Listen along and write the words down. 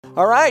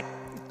All right.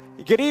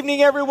 Good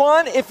evening,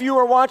 everyone. If you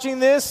are watching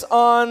this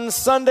on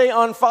Sunday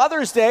on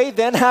Father's Day,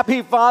 then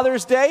happy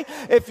Father's Day.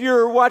 If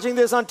you're watching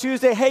this on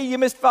Tuesday, hey, you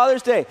missed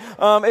Father's Day.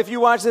 If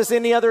you watch this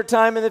any other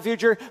time in the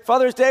future,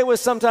 Father's Day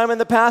was sometime in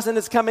the past and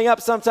it's coming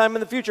up sometime in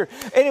the future.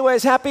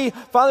 Anyways, happy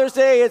Father's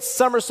Day. It's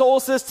summer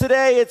solstice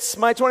today. It's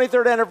my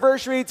 23rd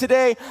anniversary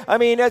today. I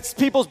mean, it's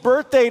people's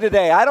birthday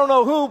today. I don't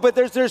know who, but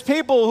there's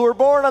people who are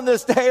born on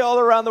this day all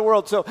around the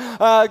world. So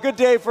good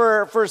day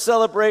for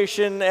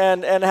celebration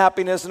and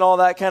happiness and all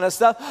that kind of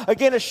stuff.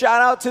 Again, a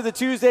shout out to the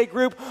Tuesday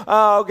group.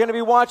 Going to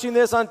be watching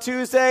this on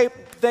Tuesday.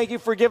 Thank you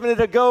for giving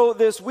it a go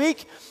this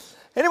week.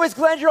 Anyways,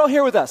 glad you're all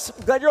here with us.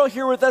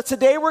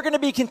 Today we're going to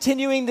be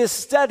continuing this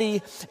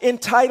study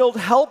entitled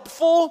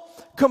Helpful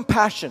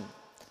Compassion.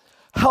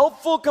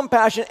 Helpful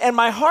Compassion. And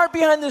my heart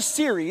behind this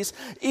series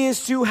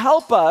is to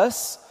help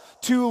us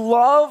to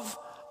love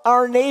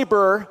our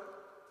neighbor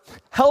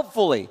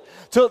helpfully.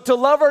 To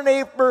love our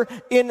neighbor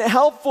in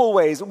helpful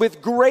ways, with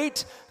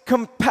great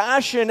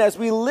compassion as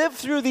we live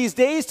through these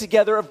days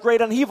together of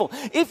great upheaval.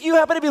 If you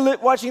happen to be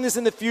watching this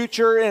in the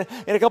future, in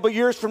a couple of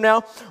years from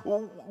now,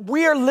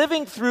 we are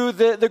living through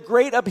the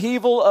great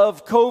upheaval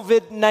of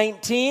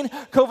COVID-19.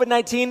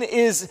 COVID-19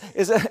 is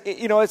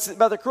it's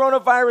about the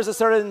coronavirus that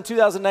started in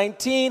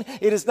 2019.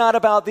 It is not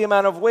about the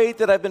amount of weight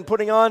that I've been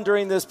putting on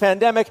during this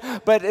pandemic,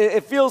 but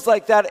it feels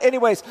like that.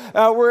 Anyways,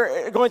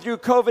 we're going through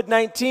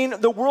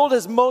COVID-19. The world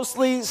is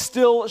mostly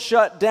still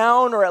shut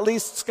down, or at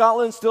least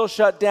Scotland still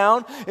shut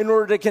down in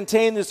order to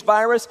contain this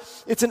virus.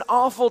 It's an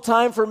awful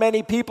time for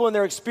many people and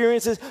their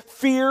experiences.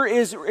 Fear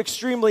is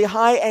extremely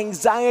high.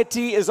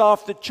 Anxiety is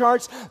off the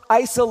charts.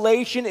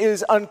 Isolation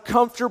is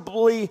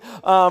uncomfortably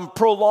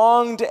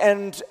prolonged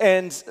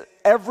and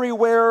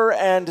everywhere,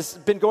 and it's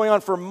been going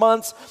on for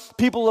months.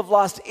 People have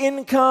lost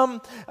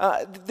income.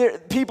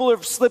 People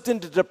have slipped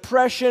into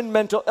depression.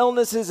 Mental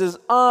illnesses is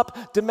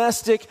up.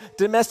 Domestic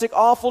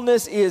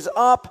awfulness is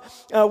up.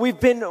 We've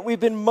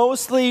been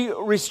mostly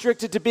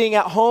restricted to being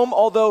at home.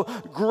 Although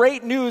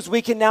great news,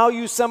 we can now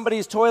use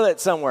somebody's toilet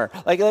somewhere.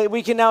 Like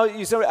we can now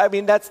use. I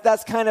mean, that's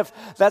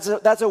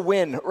a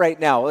win right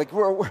now. Like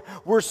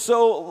we're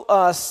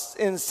so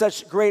in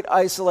such great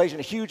isolation,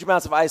 huge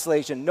amounts of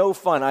isolation, no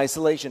fun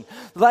isolation.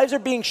 Lives are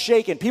being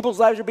shaken. People's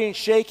lives are being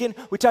shaken.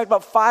 We talked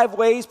about 5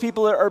 ways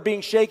people are being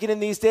shaken in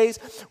these days.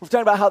 We've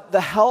talked about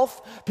how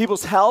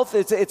people's health,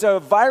 it's a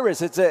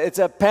virus, it's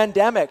a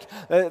pandemic.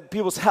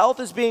 People's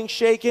health is being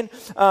shaken.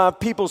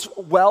 People's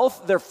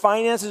wealth, their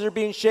finances are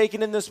being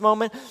shaken in this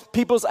moment.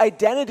 People's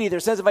identity,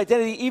 their sense of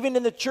identity, even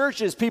in the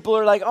churches, people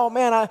are like, oh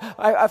man,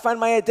 I find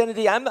my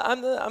identity. I'm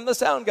the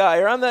sound guy,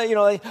 or I'm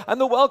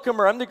the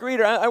welcomer, I'm the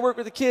greeter. I work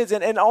with the kids,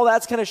 and all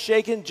that's kind of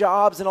shaken.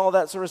 Jobs and all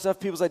that sort of stuff.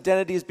 People's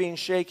identity is being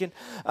shaken.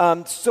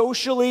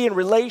 Socially and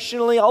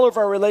relationally, all of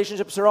our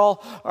relationships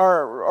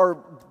are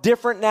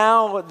different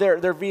now.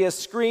 They're via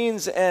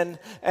screens and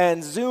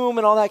Zoom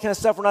and all that kind of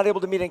stuff. We're not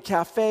able to meet in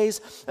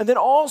cafes. And then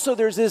also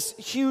there's this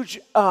huge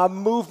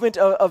movement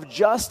of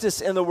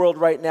justice in the world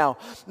right now.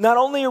 Not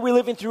only are we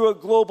living through a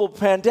global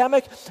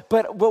pandemic,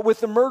 but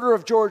with the murder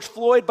of George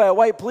Floyd by a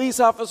white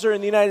police officer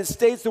in the United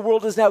States, the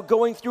world is now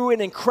going through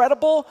an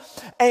incredible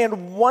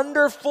and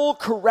wonderful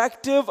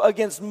corrective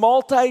against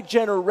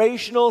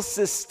multi-generational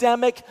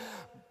systemic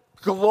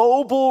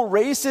global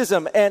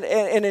racism and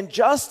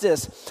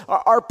injustice.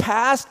 Our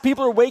past,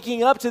 people are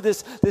waking up to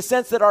this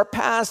sense that our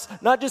past,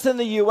 not just in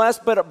the U.S.,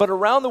 but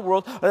around the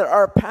world,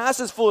 our past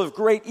is full of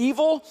great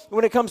evil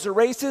when it comes to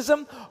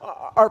racism.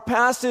 Our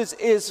past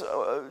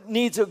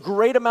needs a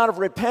great amount of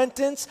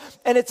repentance,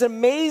 and it's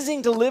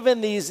amazing to live in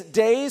these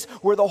days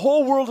where the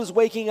whole world is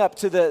waking up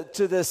to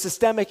the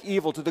systemic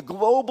evil, to the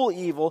global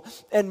evil,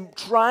 and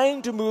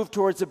trying to move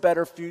towards a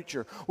better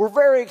future. We're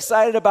very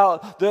excited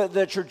about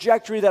the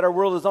trajectory that our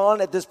world is on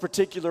at this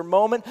particular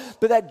moment,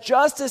 but that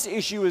justice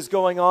issue is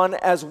going on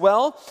as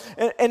well.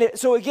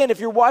 So again, if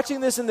you're watching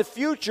this in the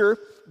future,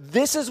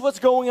 this is what's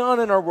going on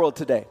in our world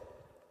today.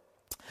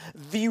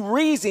 The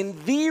reason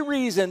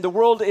the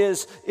world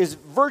is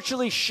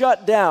virtually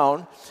shut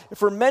down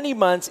for many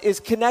months is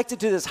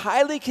connected to this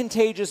highly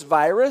contagious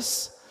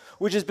virus,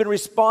 which has been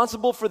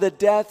responsible for the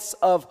deaths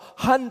of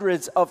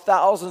hundreds of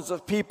thousands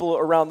of people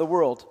around the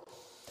world.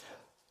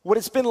 What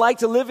it's been like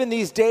to live in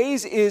these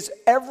days is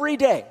every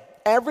day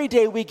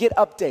we get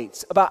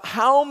updates about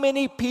how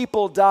many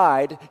people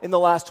died in the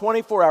last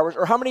 24 hours,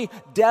 or how many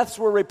deaths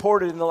were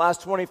reported in the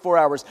last 24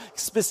 hours,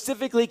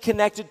 specifically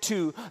connected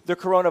to the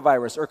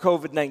coronavirus or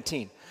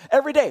COVID-19.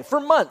 Every day, for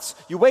months,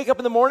 you wake up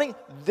in the morning,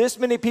 this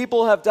many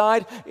people have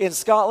died in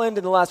Scotland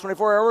in the last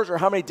 24 hours, or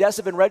how many deaths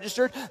have been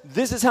registered.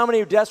 This is how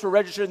many deaths were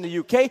registered in the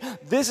UK.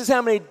 This is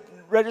how many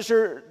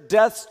registered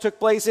deaths took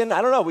place in,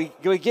 I don't know,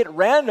 we get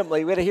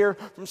randomly, we had to hear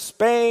from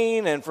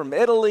Spain and from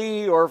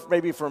Italy, or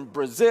maybe from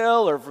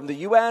Brazil or from the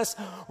US.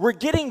 We're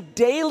getting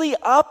daily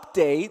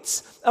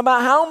updates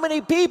about how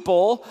many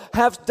people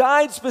have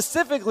died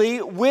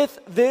specifically with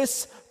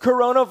this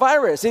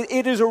coronavirus.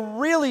 It is a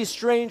really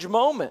strange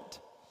moment.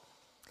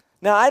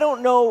 Now, I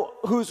don't know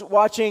who's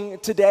watching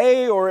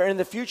today or in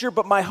the future,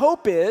 but my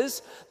hope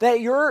is that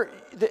your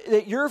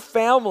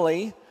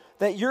family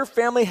that your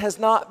family has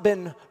not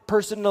been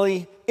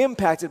personally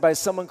impacted by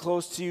someone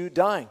close to you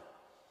dying.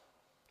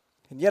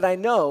 And yet I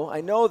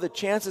know the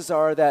chances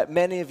are that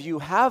many of you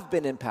have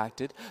been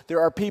impacted. There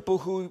are people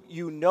who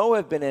you know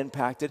have been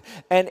impacted.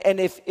 And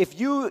if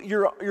you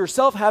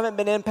yourself haven't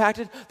been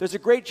impacted, there's a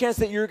great chance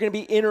that you're going to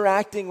be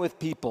interacting with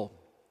people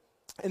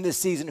in this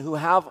season who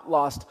have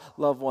lost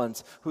loved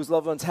ones, whose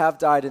loved ones have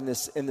died in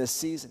this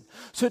season.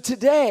 So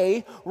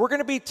today, we're going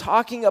to be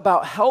talking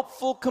about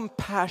helpful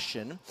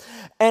compassion.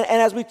 And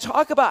as we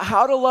talk about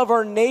how to love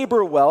our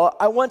neighbor well,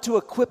 I want to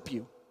equip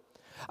you.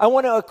 I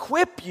want to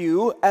equip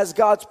you as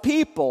God's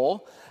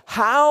people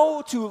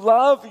how to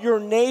love your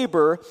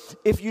neighbor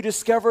if you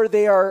discover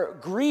they are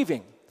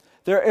grieving.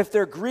 If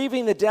they're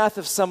grieving the death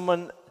of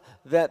someone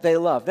that they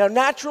love. Now,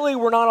 naturally,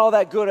 we're not all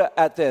that good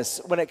at this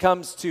when it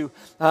comes to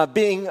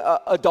being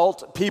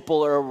adult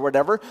people or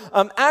whatever.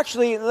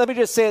 Actually, let me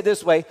just say it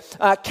this way.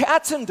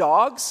 Cats and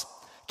dogs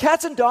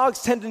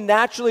tend to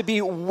naturally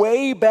be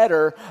way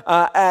better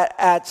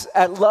at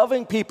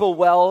loving people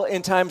well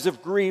in times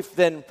of grief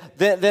than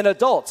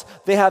adults.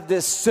 They have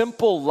this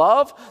simple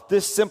love,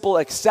 this simple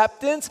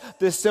acceptance,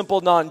 this simple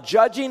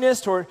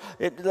non-judginess toward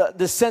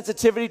the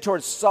sensitivity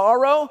towards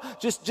sorrow.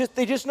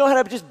 They just know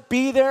how to just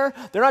be there.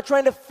 They're not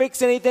trying to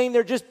fix anything.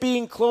 They're just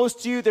being close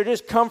to you. They're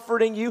just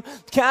comforting you.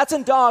 Cats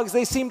and dogs,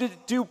 they seem to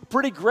do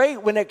pretty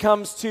great when it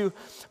comes to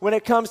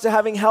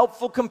having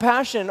helpful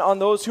compassion on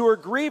those who are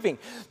grieving.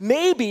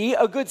 Maybe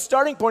a good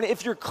starting point,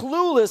 if you're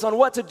clueless on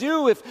what to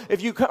do,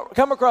 if you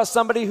come across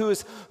somebody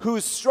who's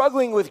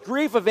struggling with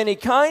grief of any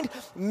kind,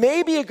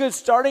 maybe a good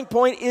starting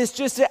point is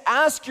just to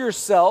ask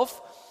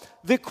yourself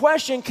the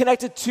question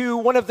connected to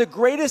one of the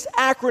greatest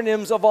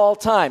acronyms of all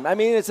time. I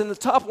mean, it's in the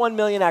top 1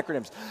 million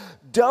acronyms.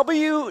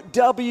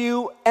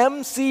 WWMCODD.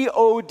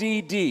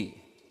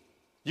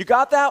 You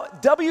got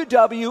that?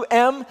 WWMCODD.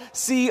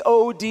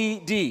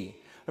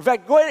 In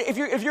fact, go ahead, if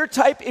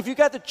you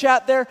got the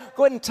chat there,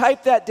 go ahead and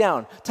type that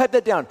down. Type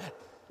that down.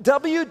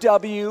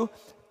 WWMCODD.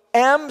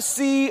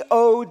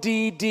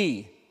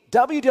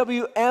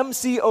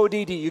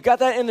 WWMCODD. You got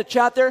that in the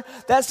chat there?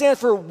 That stands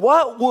for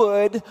what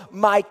would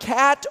my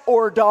cat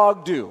or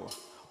dog do?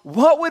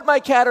 What would my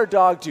cat or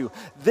dog do?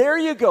 There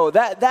you go.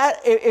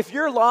 That if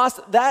you're lost,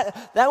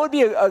 that would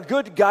be a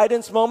good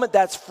guidance moment.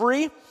 That's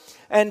free.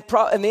 And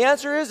the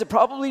answer is to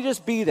probably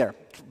just be there.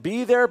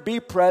 Be there, be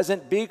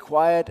present, be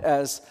quiet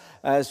as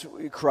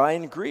we cry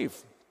and grieve.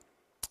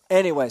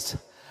 Anyways,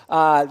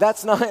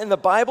 that's not in the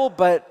Bible,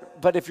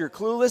 but if you're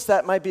clueless,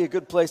 that might be a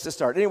good place to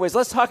start. Anyways,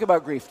 let's talk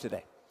about grief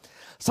today.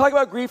 Let's talk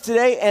about grief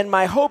today, and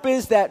my hope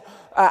is that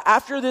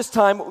after this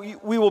time,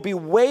 we will be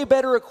way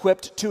better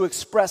equipped to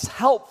express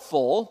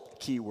helpful,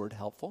 keyword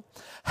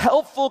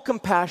helpful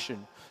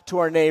compassion to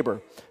our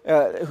neighbor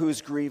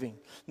who's grieving.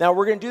 Now,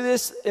 we're going to do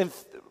this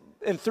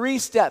in 3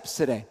 steps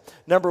today.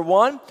 Number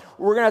 1,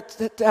 we're going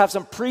to have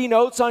some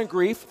pre-notes on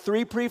grief,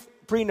 3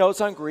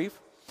 pre-notes on grief,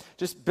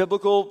 just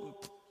biblical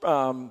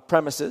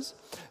premises.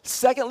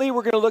 Secondly,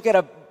 we're going to look at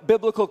a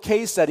biblical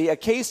case study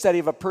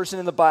of a person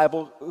in the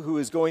Bible who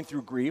is going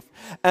through grief.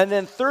 And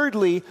then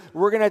thirdly,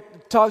 we're going to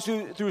talk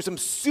through some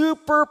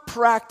super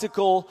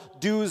practical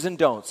do's and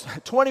don'ts.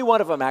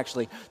 21 of them,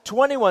 actually.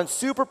 21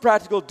 super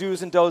practical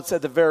do's and don'ts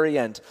at the very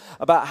end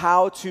about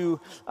how to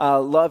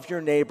love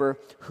your neighbor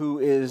who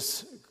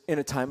is in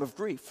a time of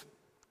grief.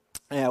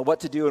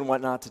 What to do and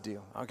what not to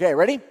do. Okay,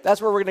 ready?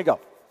 That's where we're going to go.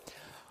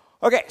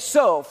 Okay,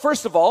 so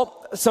first of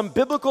all, some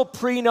biblical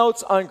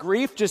pre-notes on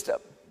grief. Just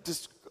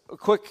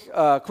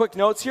quick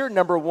notes here.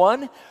 Number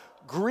 1,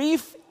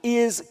 grief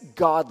is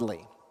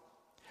godly.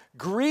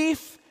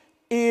 Grief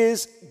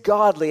is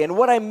godly. And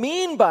what I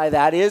mean by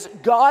that is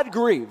God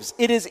grieves.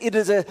 It is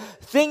a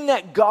thing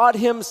that God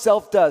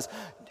himself does.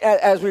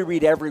 As we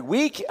read every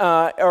week,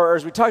 or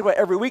as we talk about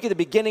every week at the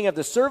beginning of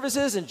the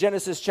services in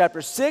Genesis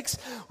chapter 6,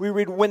 we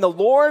read, when the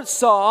Lord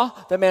saw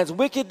that man's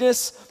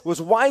wickedness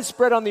was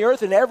widespread on the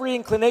earth and every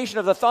inclination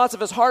of the thoughts of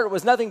his heart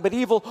was nothing but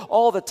evil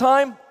all the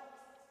time.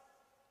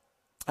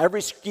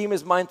 Every scheme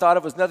his mind thought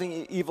of was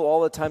nothing evil all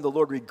the time. The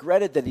Lord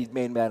regretted that he'd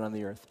made man on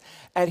the earth.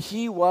 And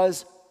he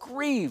was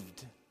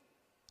grieved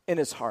in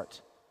his heart.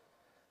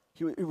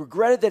 He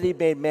regretted that he'd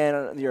made man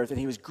on the earth, and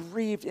he was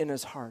grieved in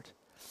his heart.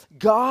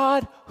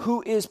 God,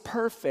 who is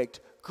perfect,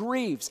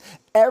 grieves.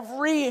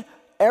 Every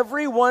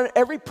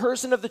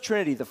person of the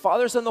Trinity, the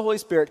Father, Son, and the Holy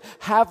Spirit,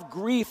 have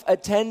grief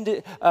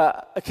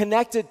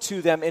connected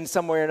to them in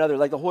some way or another.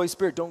 Like the Holy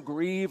Spirit, don't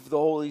grieve the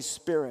Holy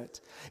Spirit.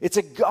 It's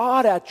a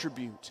God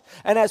attribute.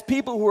 And as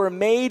people who are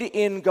made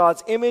in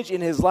God's image,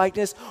 in his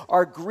likeness,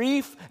 our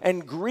grief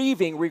and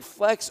grieving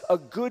reflects a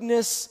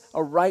goodness,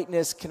 a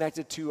rightness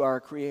connected to our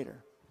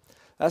Creator.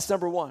 That's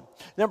number 1.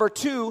 Number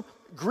 2,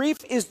 grief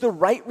is the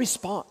right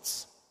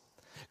response.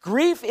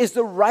 Grief is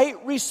the right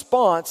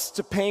response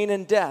to pain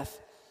and death.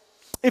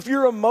 If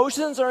your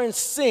emotions are in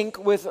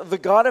sync with the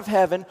God of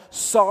heaven,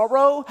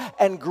 sorrow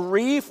and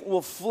grief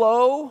will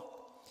flow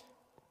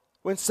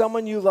when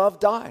someone you love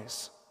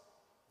dies.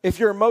 If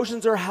your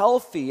emotions are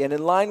healthy and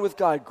in line with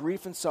God,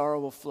 grief and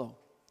sorrow will flow.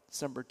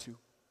 That's number 2.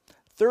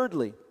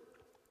 Thirdly,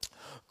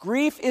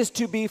 Grief is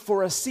to be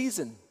for a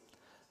season.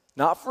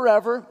 Not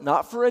forever,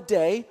 not for a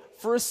day,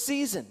 for a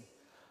season.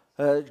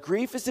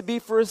 Grief is to be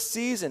for a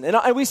season.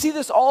 And we see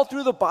this all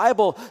through the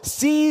Bible,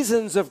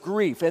 seasons of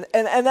grief. And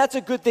that's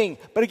a good thing.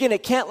 But again,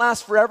 it can't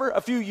last forever.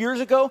 A few years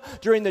ago,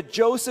 during the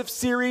Joseph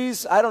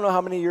series, I don't know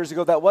how many years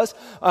ago that was,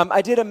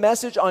 I did a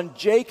message on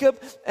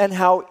Jacob and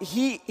how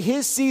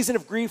his season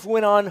of grief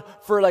went on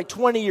for like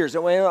 20 years.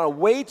 It went on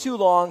way too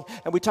long.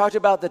 And we talked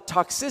about the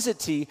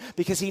toxicity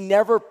because he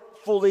never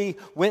fully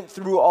went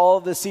through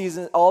all the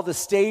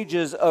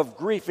stages of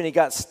grief, and he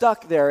got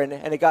stuck there,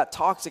 and it got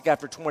toxic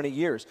after 20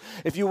 years.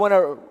 If you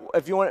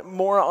want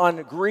more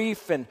on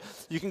grief, and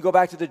you can go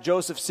back to the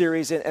Joseph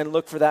series and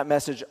look for that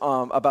message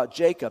about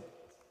Jacob.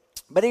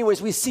 But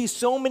anyways, we see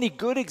so many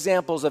good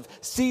examples of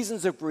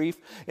seasons of grief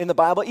in the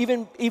Bible,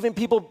 even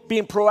people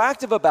being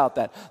proactive about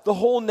that. The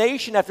whole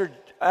nation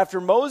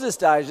after Moses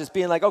dies, just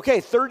being like, okay,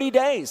 30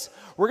 days.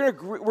 We're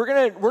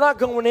not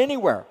going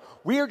anywhere.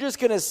 We are just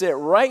going to sit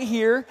right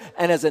here,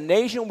 and as a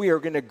nation, we are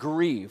going to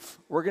grieve.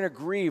 We're going to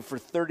grieve for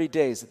 30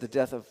 days at the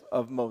death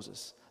of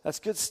Moses. That's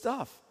good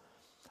stuff.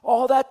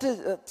 All that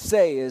to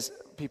say is,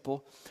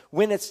 people,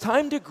 when it's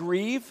time to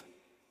grieve,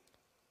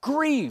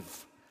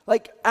 grieve.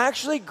 Like,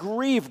 actually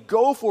grieve.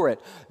 Go for it.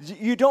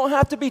 You don't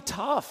have to be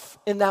tough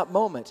in that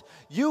moment.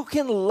 You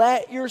can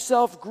let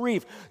yourself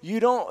grieve. You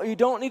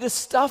don't need to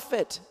stuff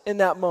it in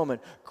that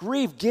moment.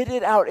 Grieve. Get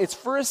it out. It's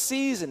for a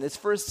season. It's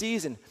for a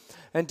season.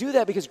 And do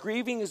that because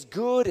grieving is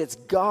good. It's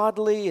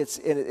godly.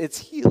 It's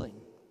healing.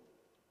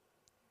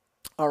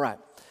 All right.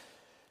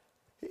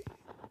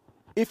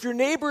 If your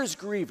neighbor is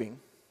grieving,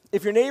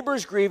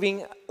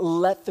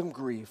 let them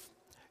grieve.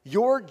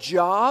 Your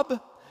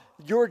job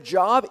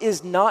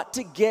is not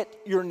to get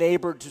your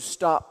neighbor to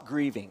stop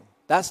grieving.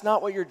 That's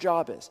not what your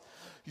job is.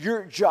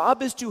 Your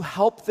job is to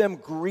help them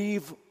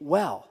grieve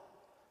well,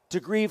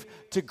 to grieve,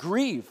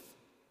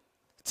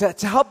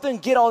 to help them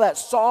get all that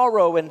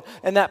sorrow and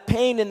that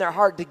pain in their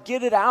heart, to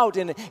get it out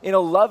in a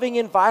loving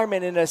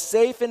environment, in a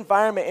safe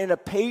environment, in a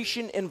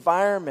patient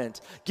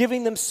environment,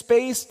 giving them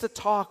space to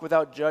talk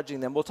without judging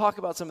them. We'll talk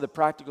about some of the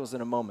practicals in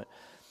a moment.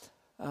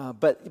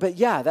 But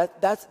yeah,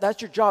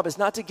 that's your job. It's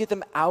not to get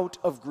them out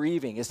of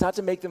grieving. It's not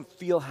to make them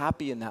feel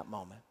happy in that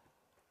moment.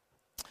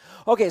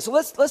 Okay, so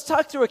let's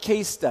talk through a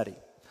case study.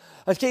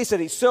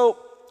 So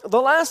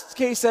the last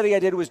case study I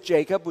did was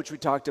Jacob, which we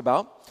talked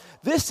about.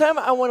 This time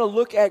I want to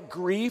look at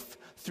grief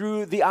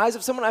through the eyes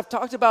of someone I've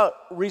talked about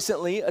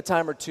recently a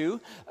time or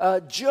two,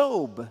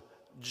 Job.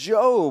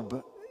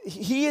 Job.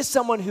 He is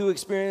someone who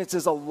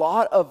experiences a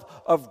lot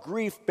of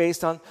grief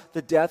based on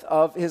the death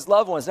of his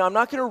loved ones. Now, I'm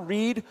not going to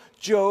read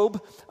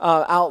Job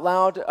out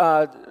loud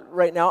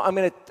right now. I'm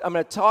going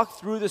to talk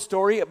through the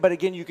story, but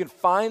again, you can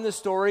find the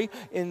story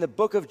in the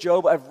book of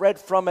Job. I've read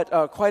from it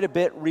quite a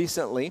bit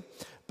recently,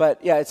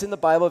 but yeah, it's in the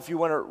Bible if you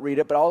want to read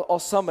it, but I'll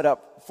sum it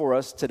up for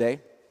us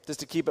today, just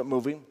to keep it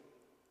moving.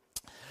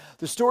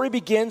 The story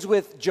begins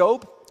with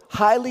Job,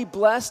 highly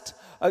blessed,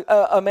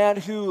 a man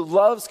who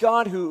loves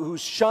God, who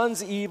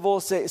shuns evil,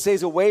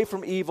 stays away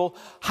from evil,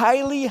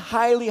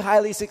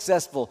 highly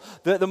successful,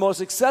 the most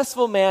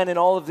successful man in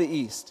all of the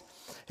East.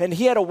 And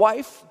he had a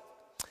wife,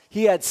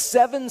 he had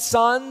 7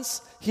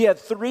 sons, he had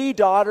 3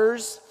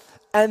 daughters,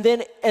 and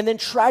then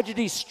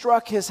tragedy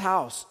struck his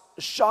house,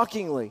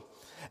 shockingly.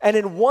 And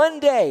in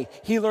one day,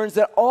 he learns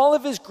that all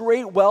of his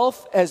great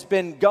wealth is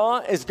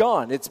gone.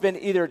 It's been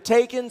either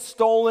taken,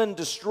 stolen,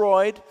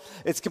 destroyed.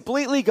 It's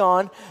completely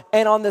gone.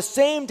 And on the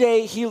same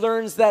day, he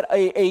learns that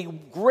a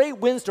great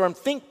windstorm,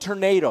 think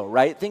tornado,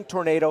 right? Think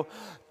tornado,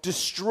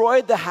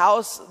 destroyed the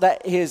house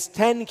that his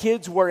 10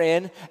 kids were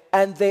in,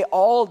 and they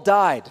all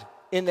died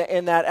in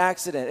that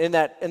accident, in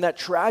that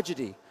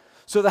tragedy.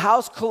 So the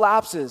house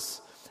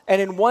collapses,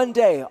 and in one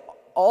day,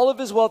 all of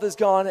his wealth is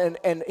gone,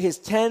 and his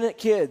 10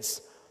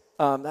 kids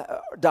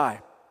die.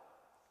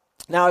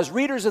 Now, as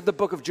readers of the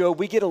book of Job,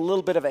 we get a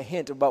little bit of a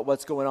hint about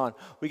what's going on.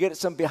 We get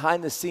some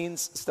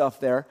behind-the-scenes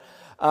stuff there.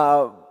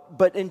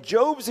 But in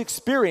Job's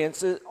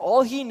experience,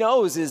 all he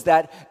knows is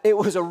that it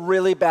was a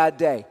really bad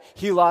day.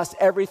 He lost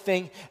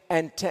everything,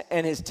 and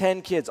his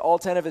 10 kids, all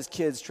 10 of his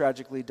kids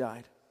tragically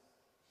died.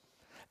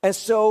 And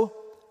so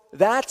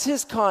that's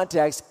his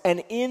context.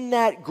 And in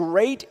that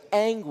great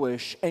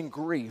anguish and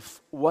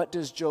grief, what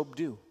does Job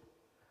do?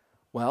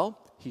 Well,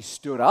 he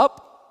stood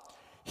up.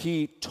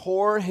 He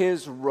tore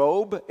his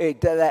robe,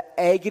 that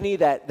agony,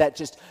 that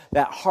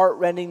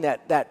heart-rending,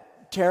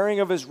 that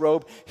tearing of his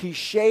robe. He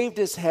shaved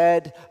his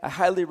head. I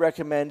highly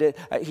recommend it.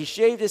 He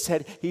shaved his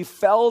head. He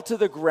fell to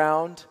the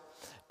ground,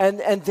 and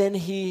then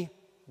he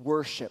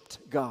worshiped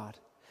God.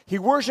 He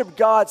worshiped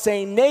God,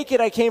 saying, "Naked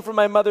I came from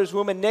my mother's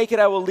womb, and naked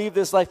I will leave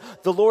this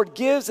life. The Lord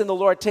gives, and the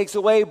Lord takes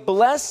away.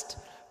 Blessed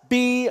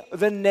be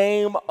the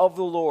name of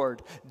the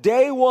Lord."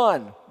 Day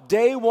one,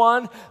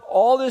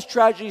 all this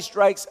tragedy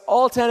strikes.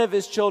 All 10 of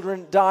his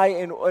children die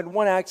in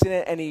one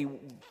accident, and he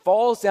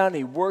falls down and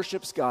he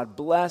worships God.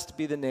 Blessed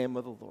be the name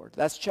of the Lord.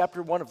 That's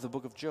chapter 1 of the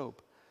book of Job.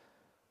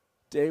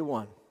 Day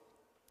 1.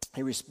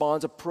 He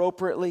responds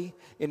appropriately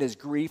in his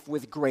grief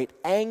with great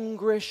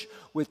anguish,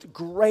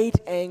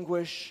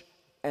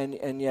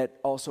 and yet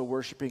also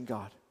worshiping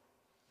God.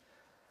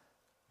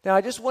 Now,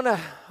 I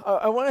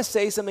want to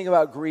say something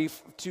about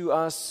grief to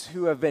us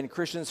who have been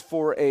Christians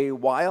for a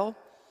while.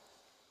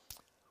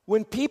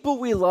 When people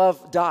we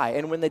love die,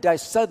 and when they die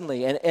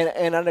suddenly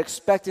and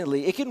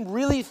unexpectedly, it can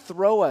really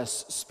throw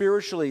us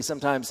spiritually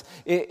sometimes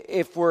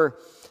if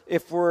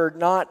we're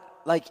not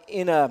like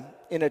in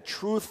a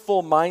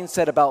truthful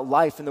mindset about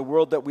life in the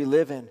world that we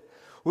live in.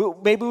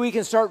 Maybe we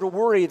can start to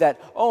worry that,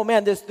 oh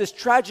man, this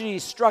tragedy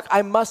struck,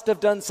 I must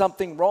have done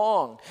something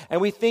wrong. And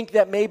we think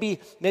that maybe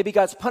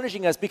God's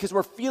punishing us because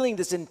we're feeling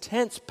this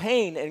intense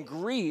pain and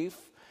grief.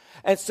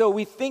 And so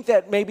we think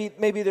that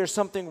maybe there's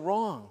something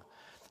wrong.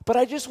 But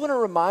I just want to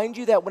remind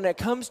you that when it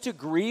comes to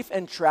grief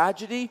and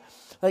tragedy,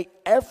 like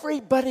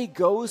everybody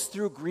goes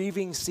through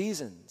grieving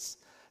seasons.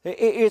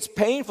 It's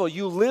painful.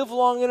 You live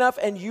long enough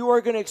and you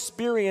are going to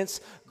experience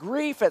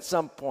grief at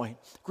some point.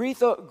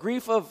 Grief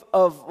of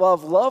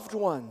loved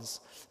ones,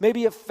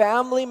 maybe of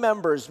family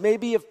members,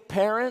 maybe of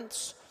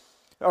parents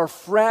or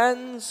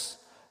friends,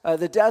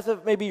 the death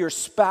of maybe your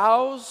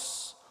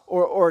spouse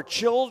or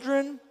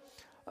children.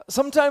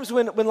 Sometimes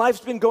when life's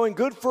been going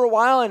good for a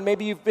while and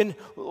maybe you've been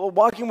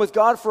walking with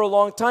God for a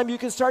long time, you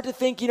can start to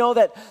think,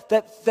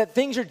 that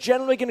things are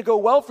generally going to go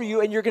well for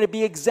you and you're going to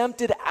be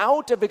exempted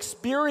out of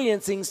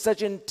experiencing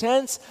such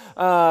intense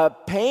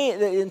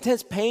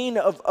pain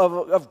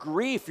of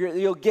grief.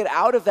 You'll get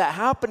out of that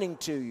happening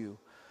to you.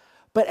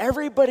 But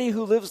everybody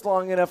who lives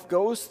long enough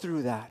goes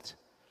through that.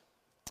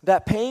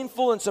 That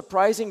painful and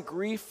surprising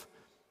grief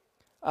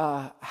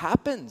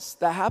happens.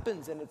 That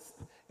happens, and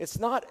it's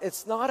not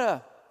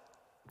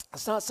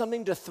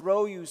something to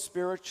throw you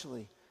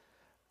spiritually.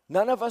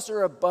 None of us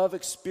are above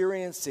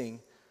experiencing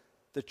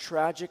the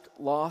tragic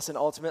loss and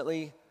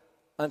ultimately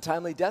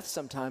untimely death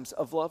sometimes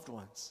of loved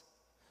ones.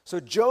 So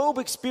Job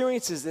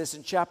experiences this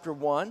in chapter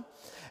 1,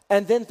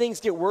 and then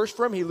things get worse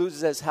for him. He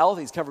loses his health.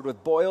 He's covered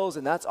with boils,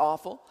 and that's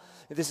awful.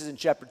 This is in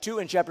chapter 2.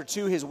 In chapter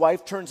 2, his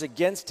wife turns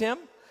against him,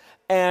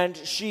 and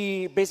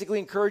she basically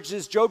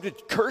encourages Job to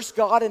curse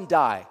God and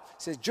die.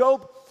 She says,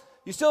 Job,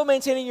 you still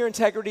maintaining your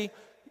integrity?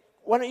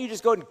 Why don't you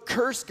just go and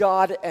curse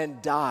God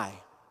and die?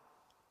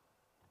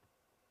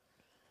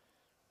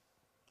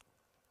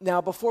 Now,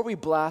 before we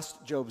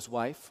blast Job's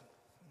wife,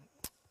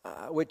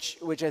 which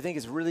I think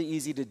is really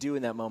easy to do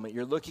in that moment,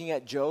 you're looking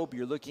at Job,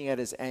 you're looking at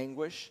his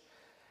anguish,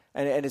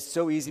 and it's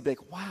so easy to be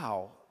like,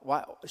 wow,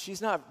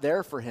 she's not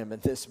there for him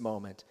at this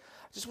moment.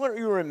 I just want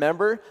you to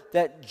remember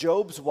that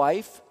Job's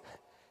wife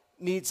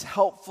needs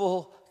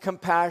helpful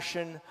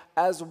compassion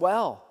as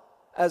well.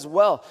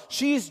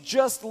 She's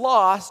just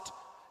lost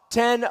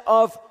 10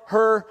 of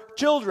her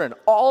children,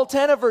 all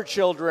 10 of her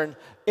children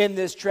in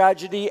this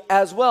tragedy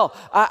as well.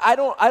 I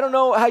don't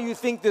know how you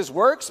think this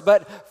works,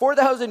 but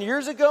 4,000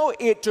 years ago,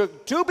 it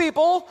took 2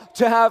 people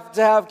to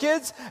have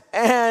kids,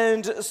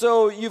 and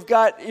so you've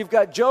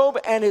got Job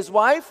and his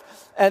wife,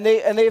 and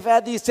they've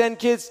had these 10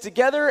 kids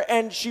together,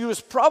 and she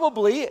was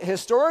probably,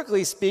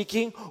 historically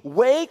speaking,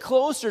 way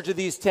closer to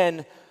these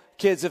 10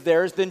 kids of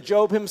theirs than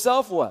Job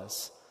himself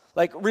was.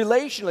 Like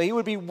relationally, he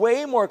would be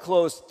way more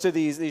close to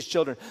these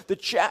children. The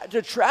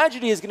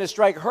tragedy is going to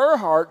strike her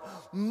heart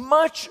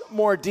much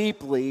more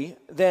deeply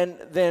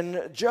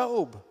than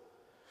Job.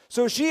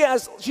 So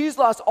she's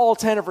lost all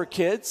 10 of her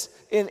kids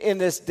in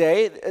this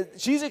day.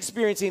 She's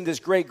experiencing this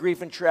great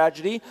grief and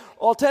tragedy.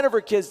 All 10 of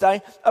her kids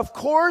die. Of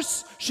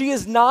course, she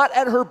is not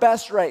at her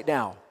best right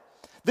now.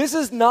 This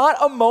is not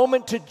a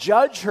moment to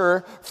judge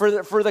her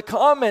for the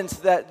comments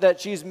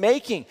that she's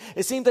making.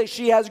 It seems like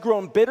she has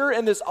grown bitter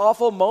in this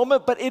awful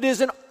moment, but it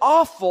is an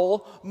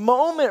awful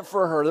moment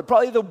for her.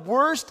 Probably the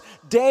worst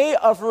day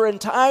of her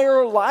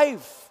entire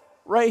life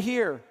right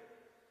here.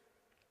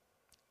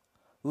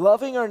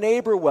 Loving our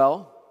neighbor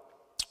well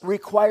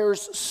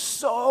requires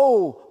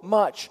so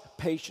much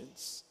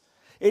patience.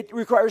 It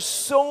requires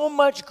so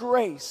much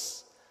grace.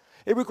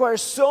 It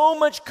requires so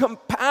much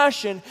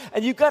compassion,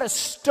 and you've got to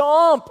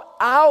stomp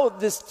out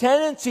this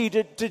tendency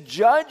to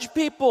judge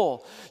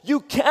people.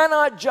 You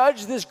cannot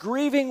judge this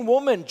grieving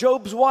woman,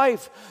 Job's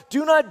wife.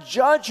 Do not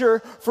judge her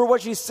for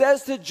what she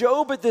says to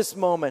Job at this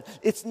moment.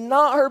 It's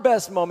not her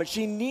best moment.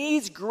 She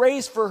needs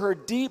grace for her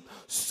deep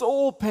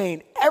soul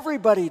pain.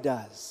 Everybody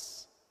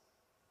does.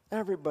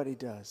 Everybody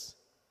does.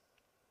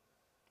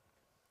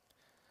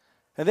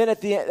 And then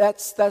at the end,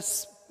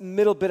 that's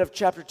middle bit of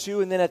chapter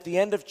 2, and then at the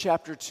end of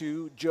chapter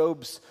 2,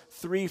 Job's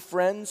 3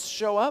 friends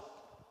show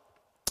up,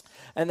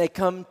 and they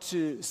come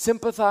to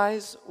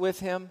sympathize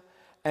with him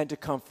and to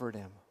comfort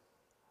him.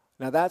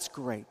 Now that's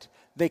great.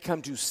 They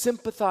come to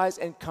sympathize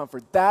and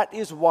comfort. That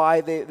is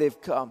why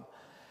they've come.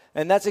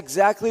 And that's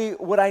exactly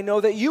what I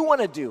know that you want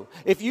to do.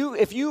 If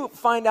you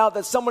find out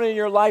that someone in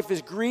your life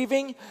is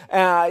grieving,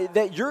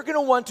 that you're going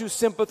to want to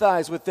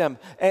sympathize with them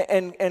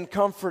and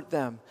comfort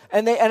them.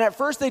 And at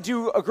first they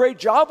do a great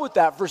job with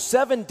that. For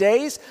 7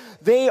 days,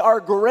 they are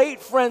great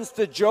friends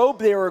to Job.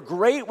 They are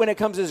great when it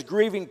comes to his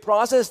grieving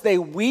process. They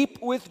weep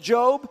with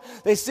Job.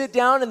 They sit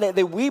down and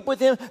they weep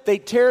with him. They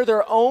tear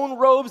their own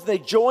robes. They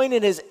join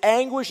in his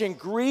anguish and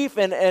grief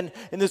and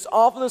in this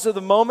awfulness of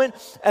the moment.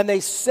 And they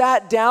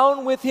sat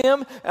down with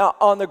him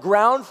on the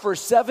ground for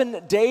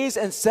 7 days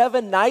and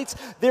 7 nights.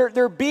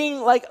 They're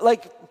being like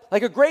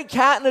a great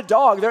cat and a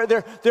dog.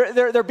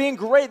 They're being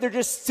great. They're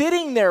just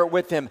sitting there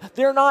with him.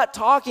 They're not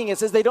talking. It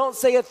says they don't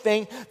say a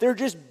thing. They're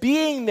just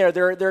being there.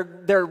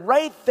 They're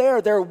right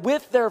there. They're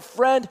with their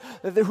friend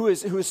who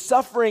is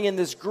suffering in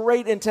this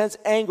great intense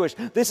anguish.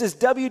 This is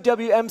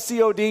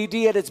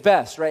WWMCODD at its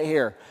best right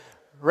here.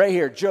 Right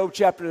here, Job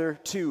chapter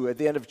 2, at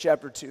the end of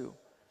chapter 2.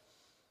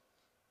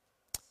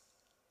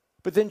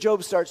 But then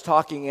Job starts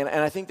talking, and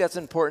I think that's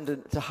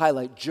important to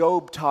highlight.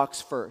 Job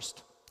talks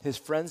first. His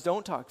friends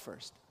don't talk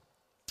first.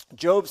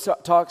 Job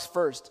talks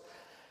first.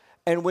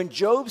 And when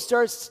Job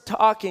starts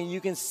talking, you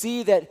can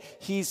see that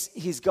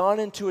he's gone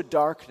into a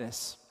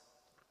darkness.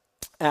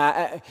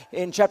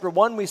 In chapter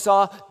 1, we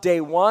saw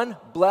day 1,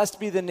 blessed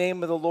be the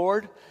name of the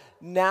Lord.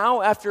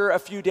 Now, after a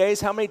few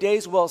days, how many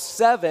days? Well,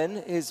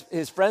 7,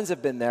 his friends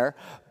have been there.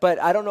 But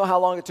I don't know how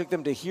long it took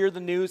them to hear the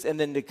news and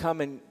then to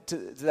come to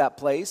that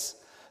place,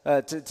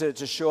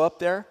 to show up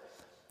there.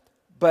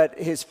 But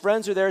his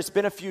friends are there. It's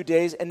been a few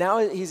days, and now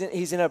he's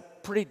in a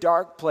pretty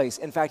dark place.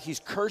 In fact, he's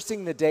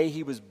cursing the day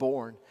he was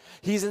born.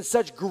 He's in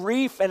such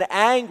grief and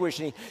anguish,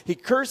 and he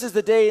curses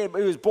the day he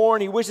was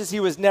born. He wishes he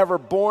was never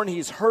born.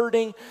 He's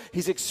hurting.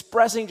 He's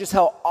expressing just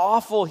how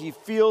awful he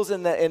feels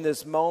in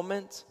this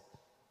moment.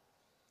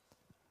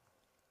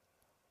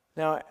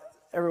 Now,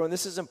 everyone,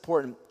 this is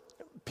important.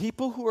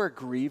 People who are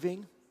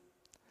grieving,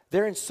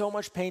 they're in so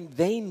much pain,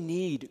 they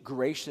need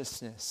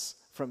graciousness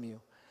from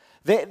you.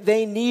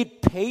 They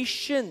need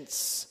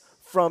patience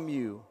from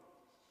you.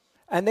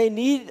 And they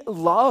need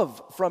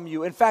love from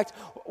you. In fact,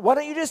 why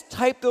don't you just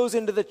type those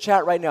into the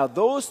chat right now?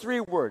 Those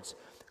 3 words: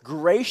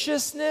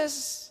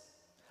 graciousness,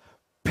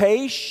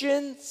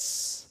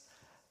 patience,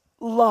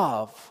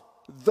 love.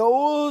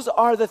 Those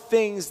are the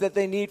things that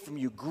they need from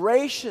you.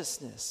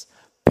 Graciousness,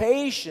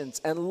 patience,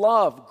 and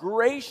love.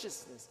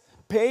 Graciousness,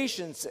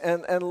 patience,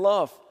 and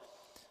love.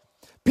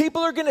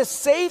 People are going to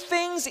say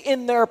things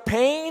in their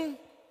pain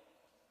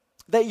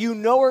that you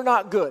know are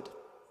not good.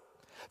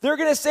 They're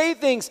going to say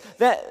things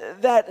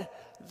that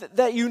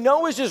you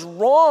know is just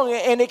wrong,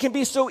 and it can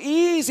be so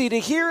easy to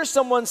hear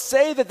someone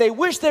say that they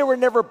wish they were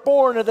never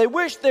born or they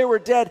wish they were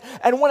dead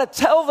and want to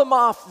tell them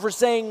off for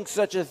saying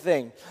such a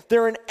thing.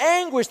 They're in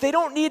anguish. They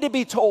don't need to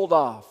be told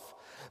off.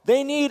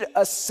 They need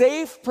a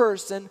safe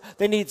person.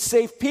 They need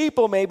safe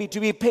people maybe to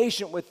be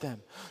patient with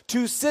them,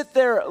 to sit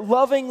there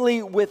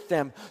lovingly with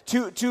them,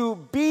 to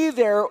be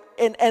there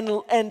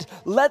and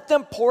let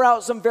them pour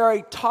out some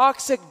very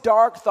toxic,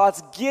 dark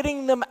thoughts,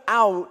 getting them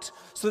out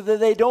so that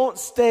they don't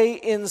stay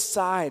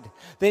inside.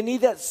 They need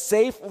that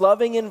safe,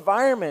 loving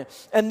environment.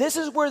 And this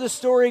is where the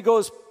story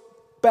goes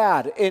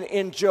bad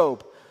in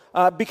Job,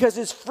 because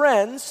his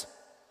friends,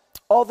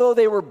 although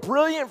they were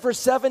brilliant for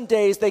 7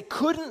 days, they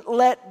couldn't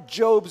let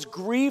Job's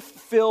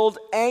grief-filled,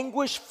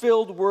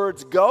 anguish-filled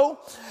words go,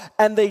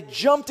 and they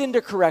jumped in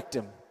to correct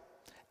him.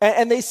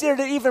 And they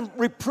started even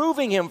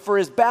reproving him for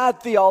his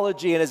bad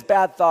theology and his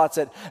bad thoughts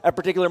at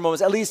particular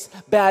moments, at least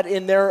bad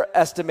in their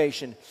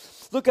estimation.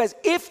 Look, guys,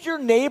 if your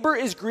neighbor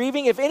is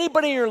grieving, if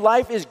anybody in your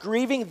life is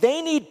grieving,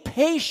 they need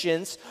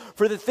patience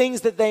for the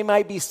things that they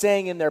might be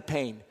saying in their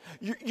pain.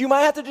 You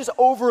might have to just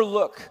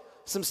overlook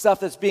some stuff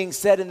that's being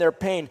said in their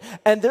pain.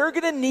 And they're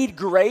going to need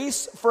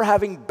grace for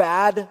having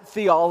bad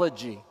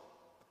theology.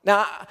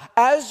 Now,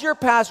 as your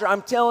pastor,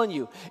 I'm telling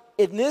you,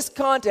 in this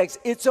context,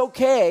 it's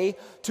okay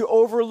to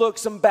overlook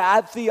some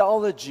bad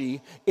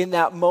theology in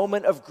that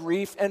moment of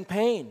grief and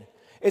pain.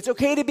 It's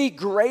okay to be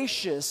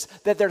gracious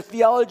that their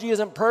theology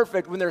isn't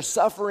perfect when their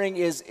suffering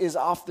is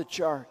off the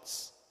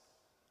charts.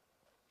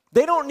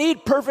 They don't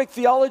need perfect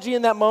theology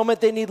in that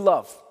moment. They need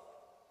love.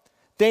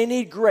 They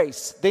need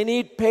grace. They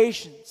need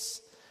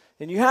patience.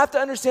 And you have to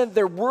understand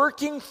they're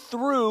working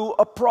through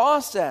a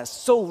process.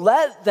 So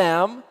let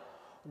them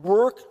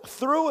work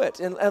through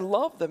it and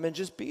love them and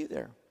just be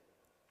there.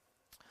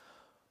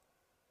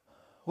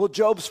 Well,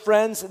 Job's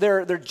friends,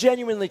 they're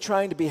genuinely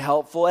trying to be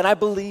helpful, and I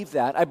believe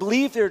that. I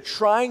believe they're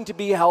trying to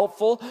be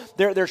helpful.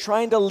 They're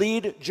trying to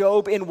lead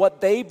Job in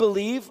what they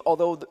believe,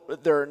 although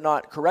they're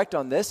not correct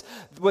on this,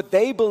 what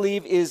they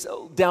believe is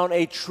down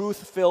a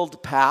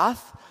truth-filled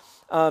path.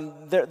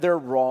 They're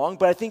wrong,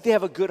 but I think they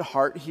have a good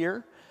heart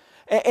here.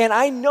 And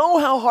I know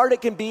how hard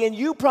it can be, and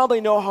you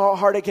probably know how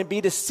hard it can be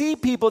to see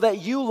people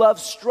that you love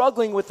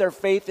struggling with their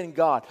faith in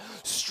God,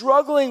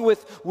 struggling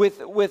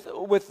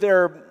with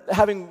their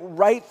having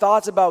right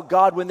thoughts about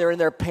God when they're in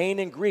their pain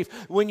and grief,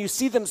 when you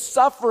see them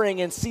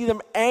suffering and see them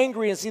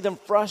angry and see them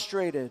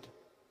frustrated.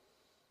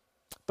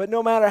 But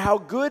no matter how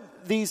good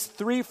these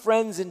three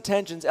friends'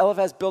 intentions,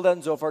 Eliphaz, Bildad,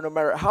 and Zophar, no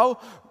matter how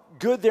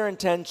good their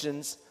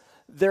intentions,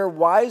 their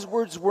wise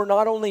words were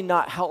not only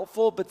not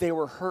helpful, but they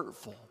were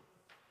hurtful.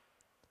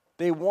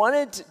 They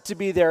wanted to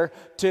be there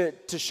to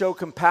show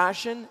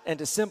compassion and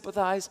to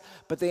sympathize,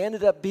 but they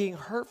ended up being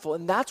hurtful.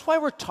 And that's why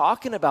we're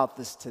talking about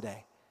this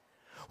today.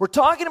 We're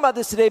talking about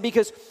this today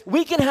because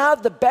we can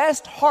have the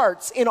best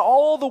hearts in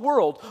all the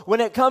world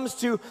when it comes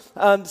to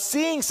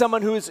seeing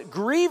someone who is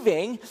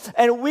grieving,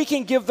 and we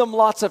can give them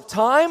lots of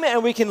time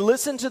and we can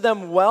listen to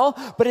them well,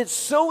 but it's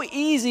so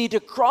easy to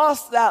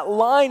cross that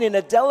line in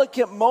a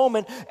delicate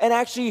moment and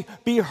actually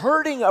be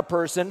hurting a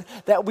person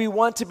that we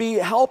want to be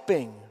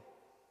helping.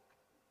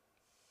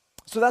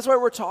 So that's why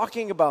we're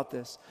talking about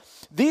this.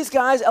 These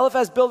guys,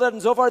 Eliphaz, Bildad,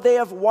 and Zophar, they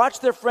have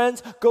watched their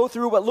friends go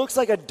through what looks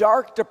like a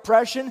dark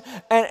depression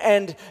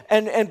and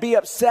be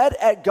upset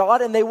at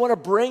God, and they want to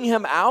bring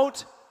him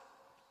out.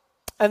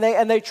 And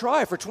they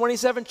try for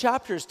 27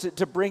 chapters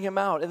to bring him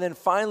out. And then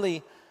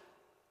finally,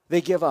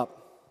 they give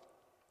up.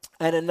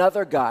 And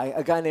another guy,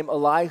 a guy named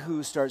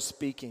Elihu, starts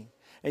speaking.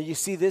 And you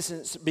see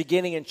this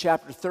beginning in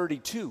chapter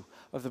 32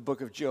 of the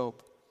book of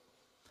Job.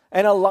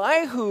 And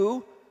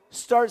Elihu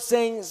starts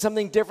saying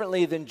something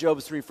differently than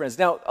Job's three friends.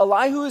 Now,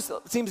 Elihu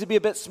seems to be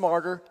a bit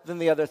smarter than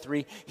the other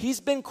three. He's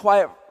been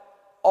quiet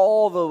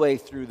all the way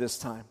through this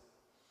time.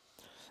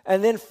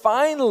 And then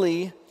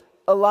finally,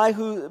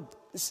 Elihu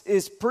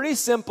is pretty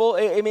simple.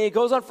 I mean, it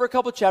goes on for a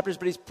couple chapters,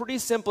 but he's pretty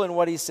simple in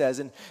what he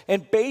says.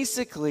 And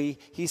basically,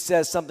 he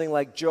says something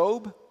like,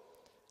 Job,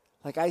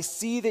 like, I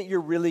see that you're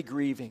really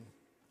grieving.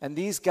 And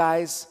these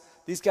guys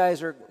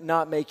are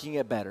not making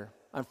it better.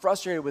 I'm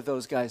frustrated with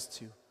those guys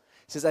too.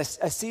 He says,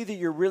 I see that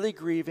you're really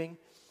grieving,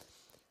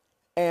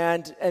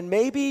 and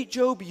maybe,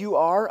 Job, you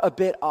are a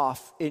bit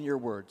off in your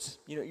words.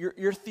 You know,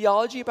 your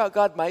theology about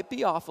God might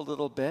be off a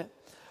little bit,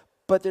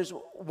 but there's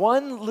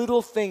one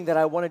little thing that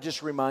I want to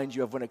just remind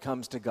you of when it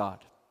comes to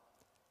God.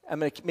 I'm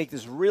going to make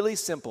this really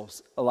simple,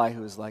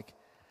 Elihu is like,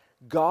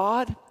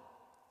 God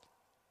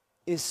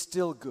is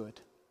still good.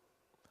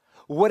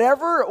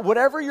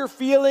 Whatever you're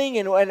feeling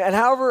and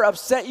however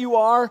upset you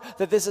are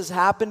that this has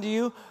happened to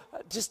you,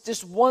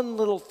 just one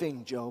little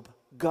thing, Job.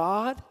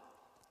 God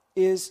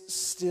is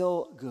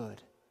still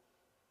good.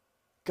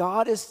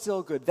 God is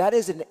still good. That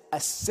is a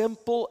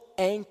simple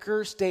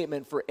anchor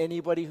statement for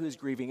anybody who's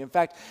grieving. In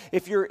fact,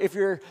 if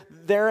you're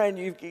there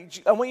and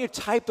I want you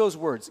to type those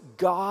words.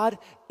 God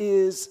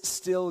is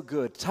still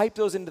good. Type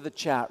those into the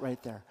chat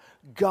right there.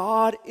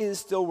 God is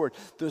still good.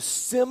 Those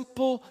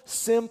simple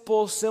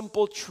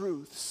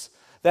truths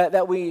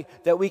that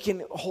we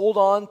can hold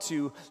on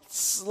to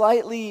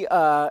slightly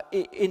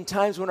in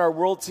times when our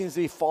world seems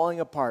to be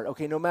falling apart.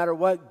 Okay, no matter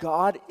what,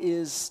 God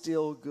is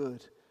still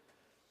good.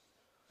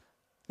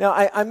 Now,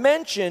 I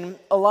mention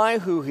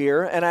Elihu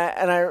here, and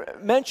I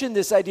mentioned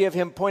this idea of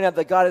him pointing out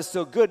that God is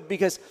still good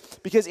because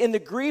in the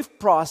grief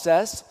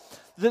process,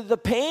 the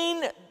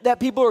pain that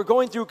people are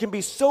going through can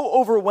be so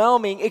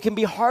overwhelming, it can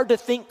be hard to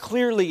think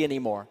clearly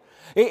anymore.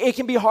 It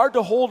can be hard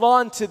to hold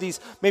on to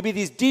these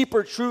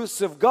deeper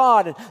truths of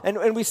God.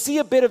 And we see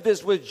a bit of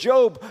this with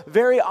Job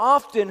very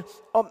often.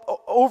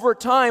 Over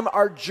time,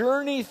 our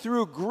journey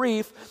through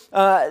grief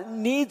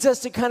needs us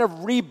to kind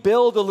of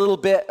rebuild a little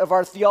bit of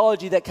our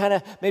theology that kind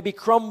of maybe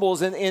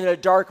crumbles in a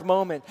dark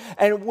moment.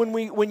 And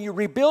when you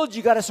rebuild,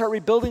 you got to start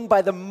rebuilding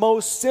by the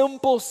most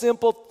simple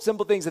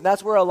things. And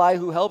that's where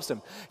Elihu helps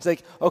him. He's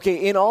like,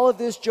 okay, in all of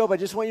this, Job, I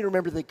just want you to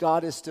remember that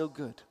God is still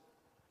good.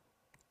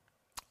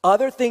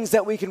 Other things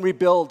that we can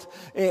rebuild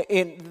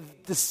in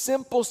the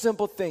simple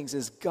things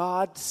is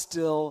God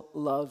still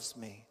loves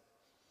me.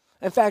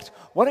 In fact,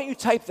 why don't you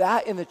type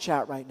that in the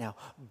chat right now?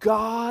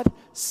 God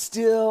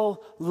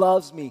still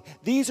loves me.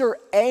 These are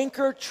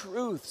anchor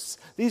truths.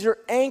 These are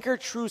anchor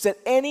truths at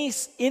any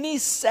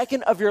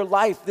second of your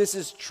life. This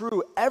is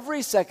true.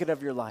 Every second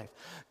of your life.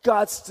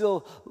 God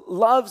still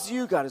loves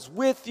you. God is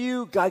with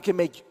you. God can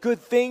make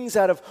good things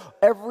out of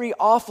every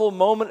awful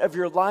moment of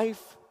your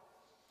life.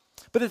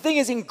 But the thing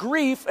is, in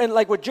grief, and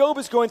like what Job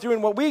is going through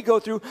and what we go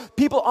through,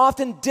 people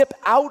often dip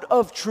out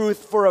of truth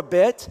for a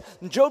bit.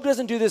 And Job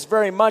doesn't do this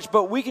very much,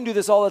 but we can do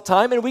this all the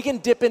time, and we can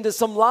dip into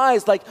some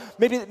lies, like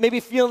maybe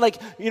feeling like,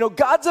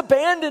 God's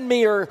abandoned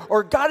me,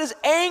 or God is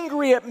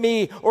angry at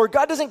me, or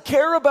God doesn't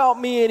care about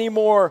me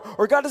anymore,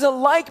 or God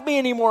doesn't like me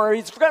anymore, or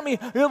he's forgotten me.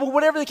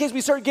 Whatever the case, we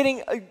start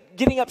getting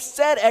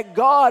upset at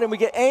God, and we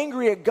get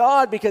angry at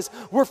God because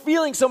we're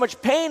feeling so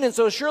much pain, and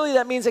so surely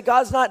that means that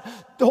God's not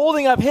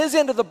holding up his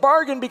end of the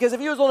bargain, because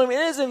if he was holding up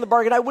his end of the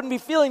bargain, I wouldn't be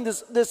feeling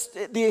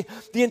the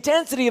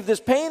intensity of this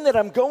pain that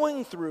I'm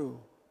going through.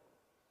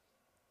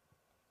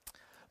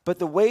 But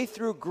the way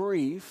through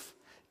grief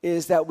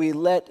is that we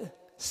let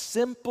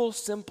simple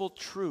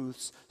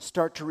truths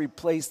start to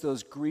replace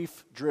those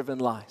grief-driven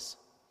lies.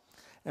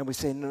 And we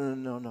say,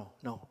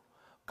 no.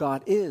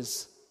 God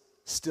is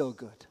still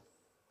good.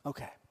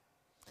 Okay.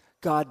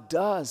 God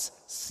does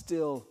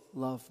still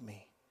love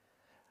me.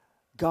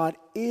 God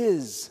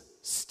is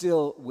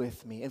still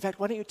with me. In fact,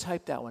 why don't you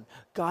type that one?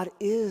 God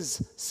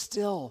is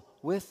still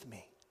with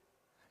me.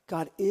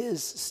 God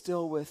is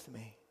still with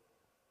me.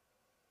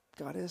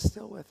 God is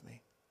still with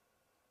me.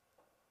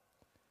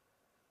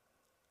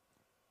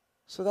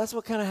 So that's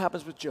what kind of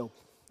happens with Job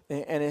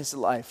and his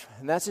life.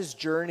 And that's his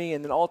journey.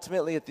 And then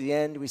ultimately at the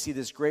end, we see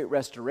this great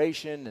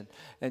restoration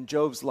and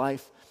Job's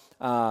life.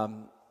 The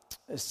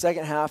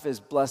second half is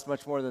blessed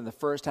much more than the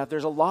first half.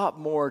 There's a lot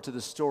more to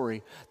the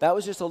story. That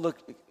was just a look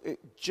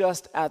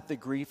just at the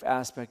grief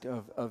aspect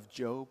of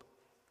Job.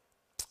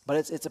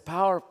 But it's a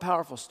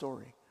powerful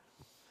story.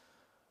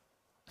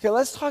 Okay,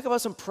 let's talk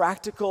about some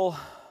practical,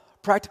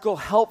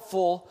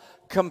 helpful,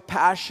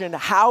 compassion,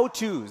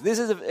 how-tos. This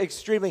is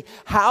extremely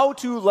how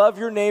to love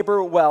your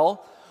neighbor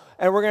well.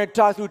 And we're going to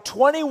talk through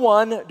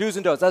 21 do's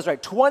and don'ts. That's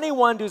right,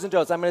 21 do's and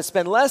don'ts. I'm going to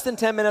spend less than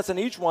 10 minutes on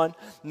each one.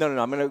 No,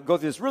 I'm going to go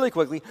through this really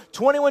quickly.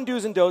 21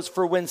 do's and don'ts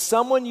for when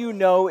someone you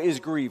know is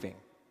grieving.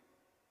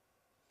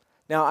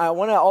 Now, I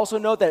want to also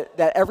note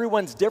that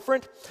everyone's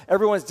different.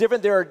 Everyone's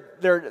different. These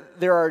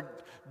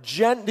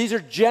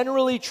are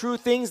generally true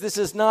things. This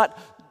is not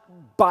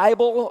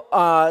Bible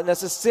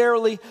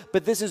necessarily,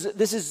 but this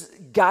is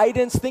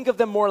guidance. Think of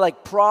them more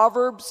like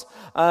Proverbs,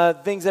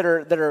 things that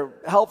are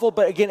helpful.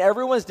 But again,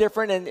 everyone's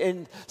different,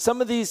 and some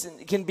of these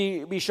can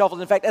be shuffled.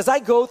 In fact, as I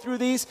go through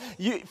these,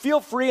 you feel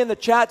free in the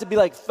chat to be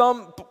like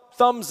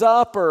thumbs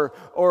up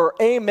or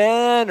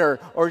amen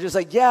or just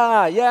like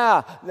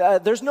yeah.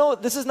 This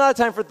is not a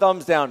time for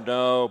thumbs down.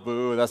 No,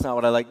 boo, that's not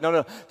what I like.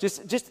 No.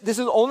 Just this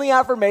is only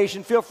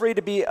affirmation. Feel free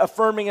to be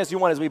affirming as you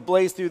want as we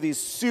blaze through these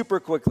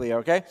super quickly,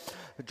 okay?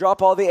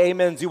 Drop all the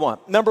amens you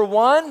want. Number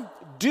 1,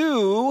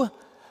 do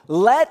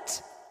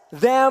let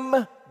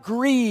them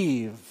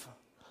grieve.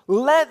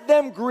 Let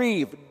them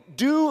grieve.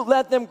 Do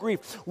let them grieve.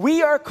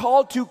 We are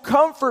called to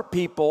comfort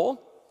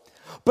people,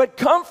 but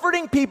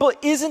comforting people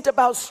isn't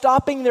about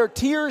stopping their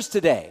tears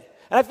today.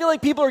 And I feel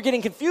like people are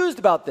getting confused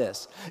about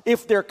this.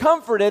 If they're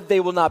comforted, they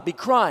will not be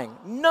crying.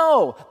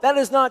 No, that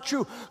is not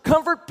true.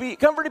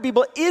 Comforting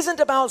people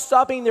isn't about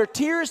stopping their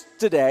tears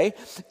today.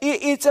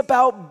 It's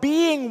about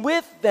being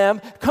with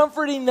them,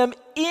 comforting them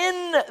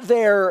in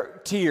their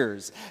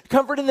tears,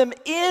 comforting them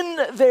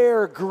in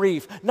their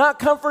grief, not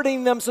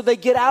comforting them so they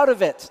get out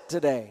of it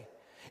today.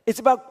 It's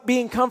about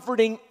being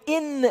comforting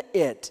in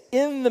it,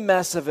 in the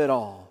mess of it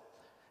all.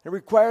 It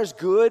requires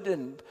good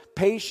and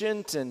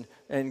patient and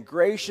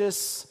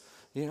gracious,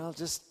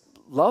 just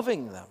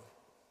loving them.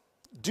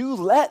 Do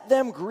let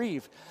them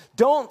grieve.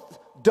 Don't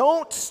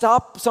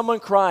stop someone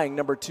crying,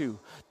 number 2.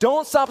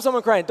 Don't stop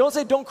someone crying. Don't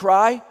say don't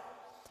cry.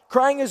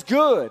 Crying is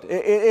good.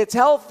 It's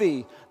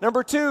healthy.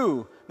 Number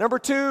two. Don't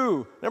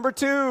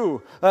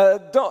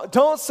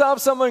stop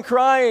someone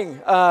crying.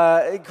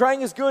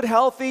 Crying is good,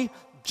 healthy.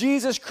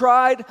 Jesus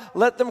cried,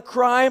 let them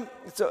cry.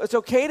 It's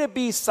okay to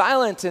be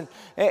silent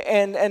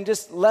and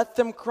just let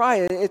them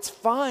cry. It's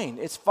fine.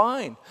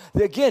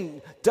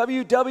 Again,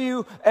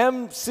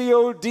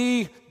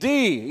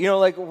 WWMCODD.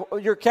 Like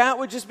your cat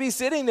would just be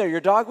sitting there.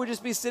 Your dog would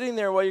just be sitting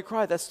there while you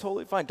cry. That's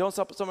totally fine. Don't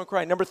stop someone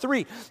crying. Number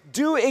 3,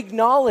 do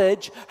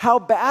acknowledge how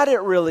bad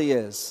it really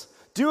is.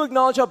 Do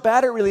acknowledge how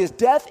bad it really is.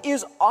 Death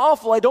is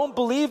awful. I don't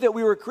believe that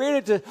we were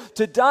created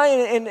to die.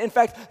 And in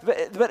fact,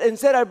 but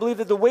instead I believe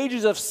that the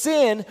wages of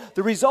sin,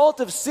 the result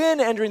of sin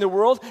entering the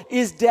world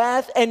is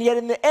death. And yet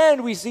in the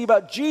end, we see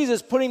about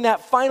Jesus putting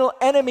that final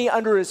enemy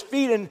under his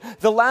feet and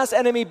the last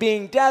enemy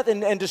being death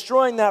and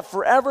destroying that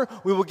forever.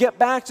 We will get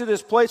back to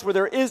this place where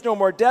there is no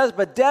more death,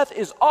 but death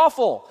is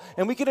awful.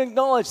 And we can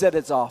acknowledge that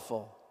it's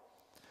awful.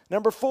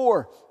 Number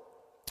 4,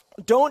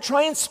 don't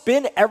try and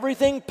spin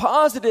everything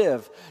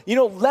positive.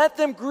 Let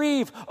them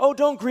grieve. Oh,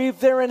 don't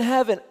grieve. They're in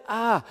heaven.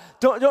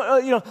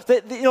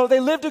 They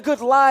lived a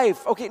good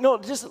life. Okay,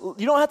 no,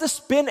 you don't have to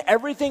spin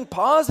everything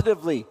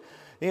positively.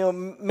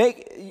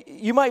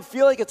 You might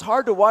feel like it's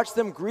hard to watch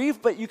them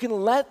grieve, but you can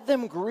let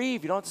them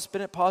grieve. You don't have to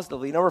spin it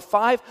positively. Number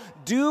 5,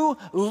 do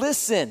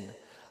listen.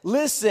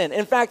 Listen.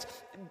 In fact,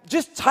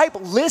 just type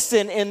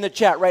listen in the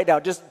chat right now.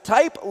 Just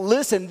type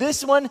listen.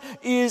 This one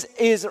is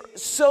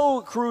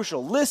so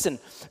crucial. Listen.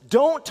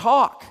 Don't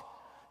talk.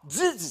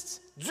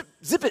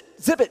 Zip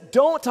it.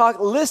 Don't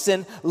talk.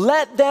 Listen.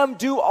 Let them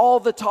do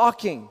all the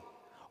talking.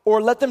 Or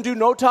let them do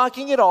no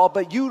talking at all,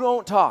 but you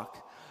don't talk.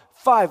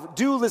 5,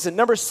 do listen.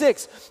 Number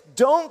 6,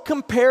 don't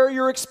compare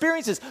your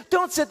experiences.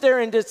 Don't sit there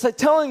and just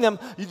telling them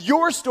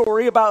your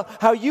story about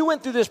how you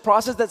went through this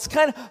process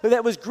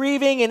that was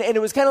grieving, and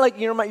it was kind of like,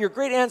 your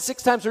great aunt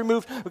 6 times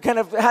removed kind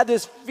of had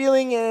this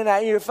feeling,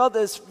 and you felt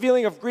this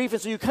feeling of grief,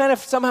 and so you kind of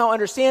somehow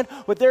understand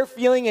what they're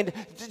feeling, and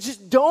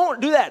just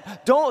don't do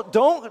that.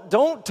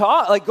 Don't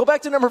talk. Like, go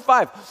back to number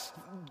 5.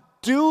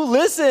 Do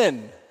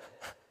listen.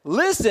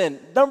 Listen.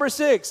 Number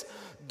 6.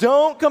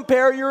 Don't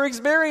compare your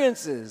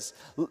experiences.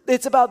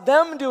 It's about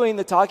them doing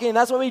the talking, and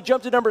that's why we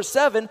jump to number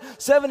 7.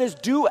 7 is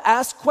do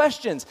ask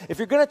questions. If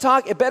you're going to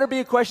talk, it better be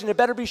a question. It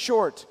better be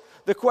short.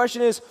 The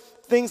question is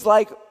things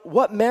like,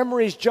 what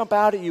memories jump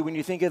out at you when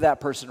you think of that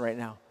person right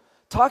now?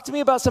 Talk to me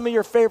about some of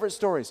your favorite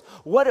stories.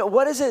 What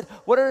is it?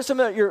 What are some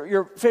of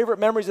your favorite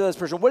memories of this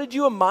person? What did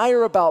you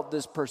admire about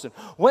this person?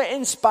 What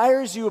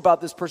inspires you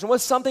about this person?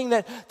 What's something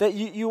that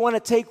you want to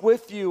take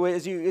with you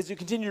as you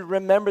continue to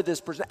remember this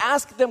person?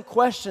 Ask them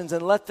questions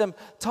and let them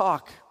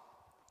talk.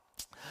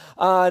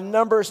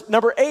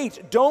 Number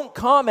 8, don't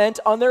comment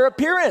on their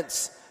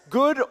appearance,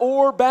 good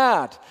or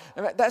bad.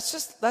 I mean,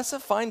 that's a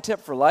fine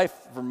tip for life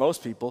for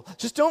most people.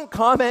 Just don't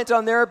comment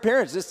on their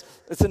appearance.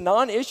 It's a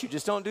non-issue.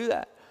 Just don't do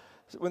that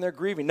when they're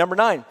grieving. Number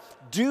 9,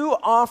 do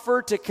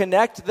offer to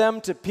connect them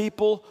to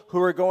people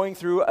who are going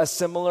through a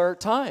similar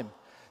time.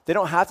 They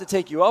don't have to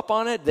take you up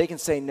on it. They can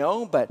say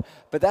no, but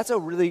that's a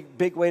really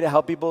big way to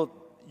help people.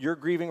 You're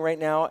grieving right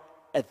now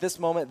at this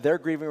moment. They're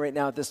grieving right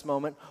now at this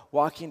moment.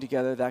 Walking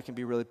together, that can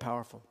be really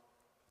powerful.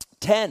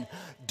 10,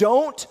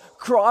 don't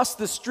cross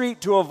the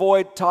street to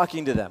avoid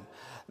talking to them.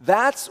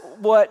 That's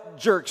what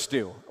jerks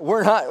do.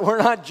 We're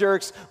not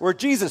jerks. We're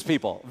Jesus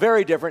people.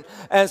 Very different.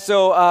 And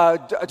so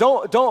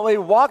don't like,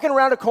 walking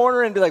around a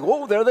corner and be like,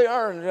 whoa, there they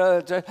are.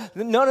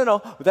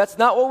 No. That's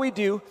not what we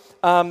do.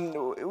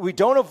 We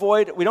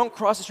don't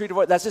cross the street to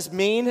avoid. That's just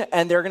mean,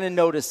 and they're going to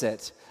notice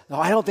it. No,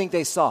 I don't think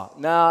they saw it.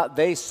 Nah,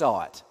 they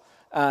saw it.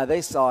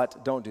 They saw it.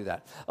 Don't do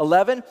that.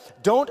 11,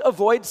 don't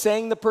avoid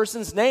saying the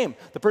person's name.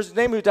 The person's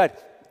name who died.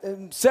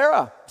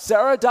 Sarah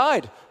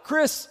died.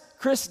 Chris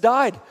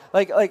died.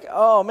 Like,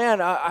 oh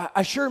man,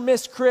 I sure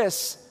miss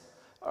Chris.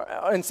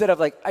 Instead of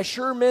like, I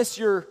sure miss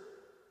your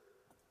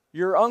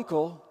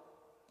uncle.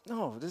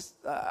 No,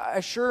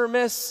 I sure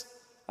miss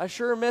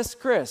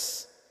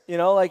Chris. You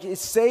know, like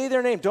say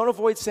their name. Don't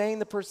avoid saying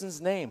the person's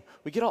name.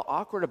 We get all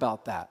awkward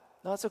about that.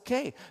 No, it's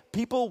okay.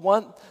 People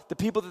want the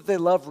people that they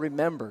love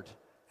remembered.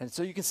 And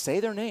so you can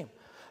say their name.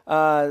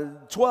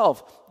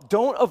 12,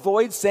 don't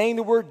avoid saying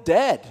the word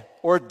dead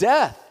or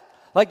death.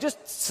 Like,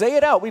 just say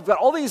it out. We've got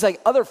all these,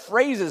 like, other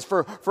phrases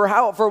for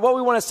what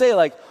we want to say,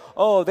 like,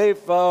 oh, they've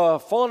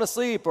fallen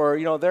asleep, or,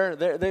 you know,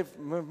 they've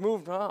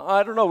moved.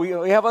 I don't know.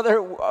 We have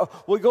other.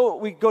 We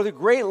go to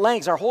great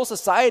lengths. Our whole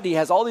society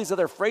has all these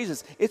other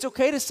phrases. It's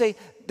okay to say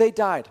they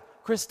died.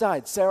 Chris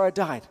died. Sarah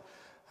died.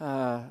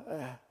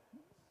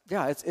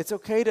 Yeah, it's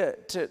okay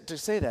to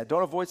say that.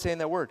 Don't avoid saying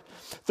that word.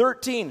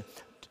 13.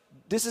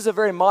 This is a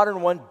very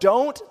modern one.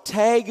 Don't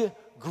tag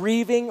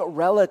grieving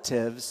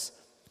relatives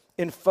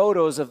in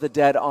photos of the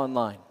dead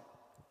online.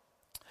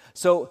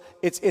 So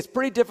it's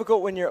pretty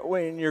difficult when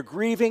you're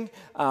grieving.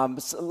 A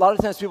lot of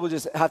times people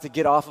just have to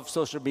get off of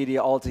social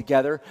media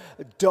altogether.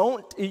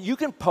 You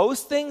can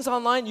post things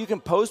online. You can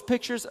post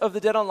pictures of the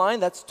dead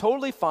online. That's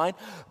totally fine.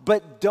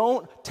 But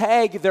don't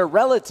tag their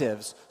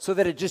relatives so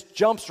that it just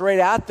jumps right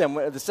at them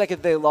the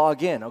second they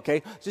log in.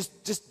 Okay,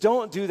 just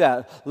don't do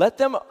that. Let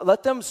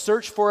them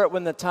search for it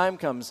when the time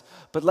comes.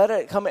 But let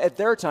it come at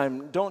their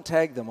time. Don't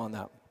tag them on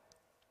that.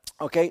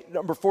 Okay,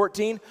 number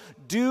 14,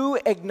 do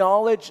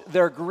acknowledge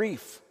their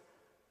grief.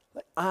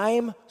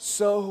 I'm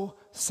so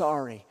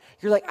sorry.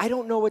 You're like, I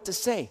don't know what to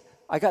say.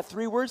 I got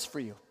 3 words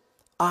for you.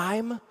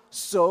 I'm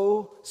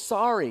so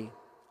sorry.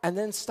 And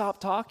then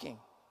stop talking.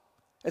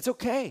 It's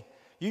okay.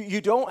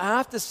 You don't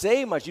have to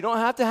say much. You don't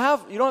have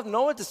to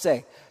know what to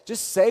say.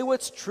 Just say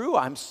what's true.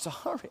 I'm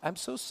sorry. I'm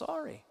so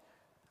sorry.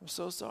 I'm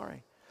so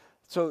sorry.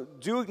 So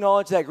do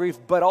acknowledge that grief,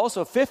 but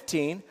also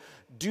 15,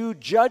 do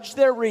judge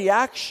their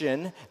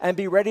reaction and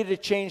be ready to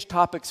change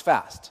topics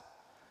fast.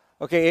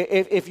 Okay,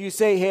 if you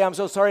say, hey, I'm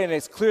so sorry, and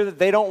it's clear that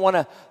they don't want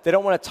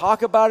to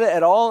talk about it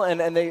at all,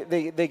 and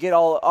they get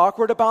all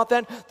awkward about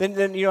that,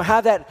 then you know,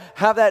 have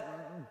that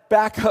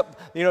back up,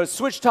 you know,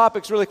 switch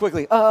topics really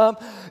quickly.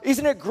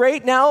 Isn't it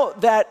great now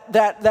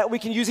that we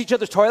can use each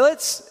other's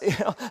toilets? You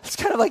know, it's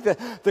kind of like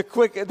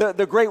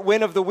the great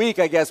win of the week,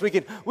 I guess. We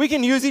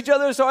can use each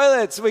other's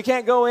toilets. We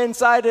can't go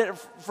inside it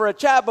for a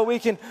chat, but we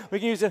can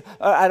use it.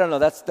 I don't know.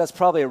 That's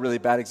probably a really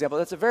bad example.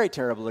 That's a very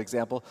terrible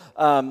example.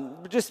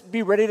 Just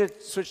be ready to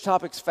switch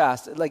topics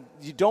fast. Like,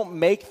 you don't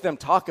make them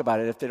talk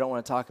about it if they don't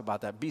want to talk about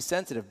that. Be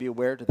sensitive. Be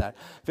aware to that.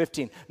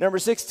 15. Number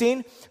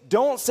 16.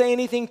 Don't say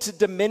anything to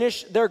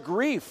diminish their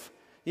grief.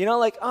 You know,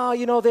 like, oh,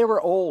 you know, they were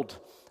old.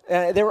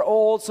 They were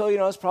old, so, you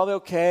know, it's probably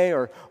okay.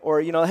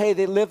 Or you know, hey,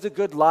 they lived a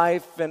good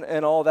life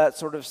and all that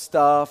sort of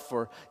stuff.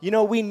 Or, you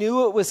know, we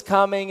knew it was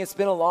coming. It's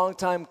been a long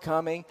time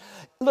coming.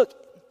 Look,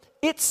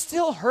 it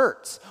still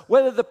hurts.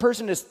 Whether the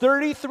person is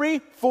 33,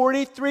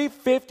 43,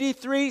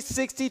 53,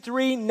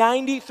 63,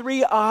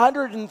 93,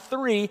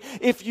 103,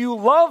 if you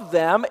love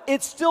them,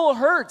 it still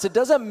hurts. It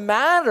doesn't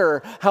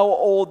matter how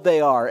old they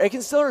are. It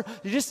can still hurt.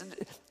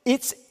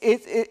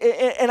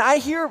 And I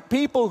hear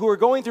people who are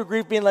going through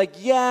grief being like,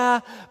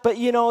 yeah, but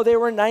you know, they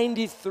were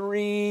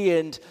 93,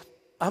 and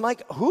I'm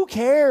like, who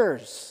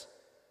cares?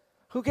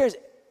 Who cares?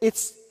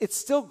 It's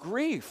still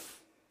grief.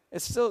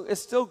 It's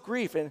still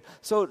grief. And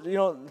so, you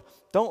know,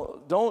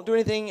 don't do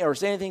anything or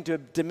say anything to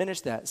diminish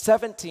that.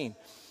 17,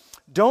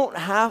 you don't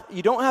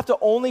have to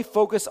only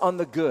focus on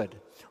the good.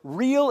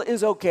 Real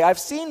is okay. I've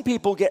seen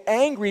people get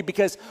angry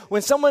because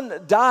when someone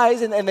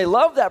dies and they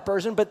love that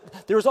person,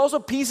 but there was also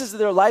pieces of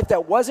their life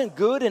that wasn't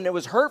good and it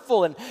was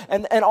hurtful,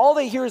 and all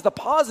they hear is the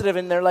positive,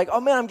 and they're like,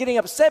 oh man, I'm getting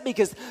upset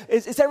because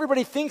it's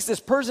everybody thinks this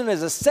person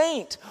is a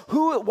saint.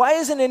 Why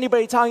isn't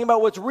anybody talking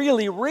about what's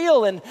really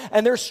real? And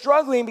they're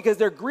struggling because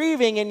they're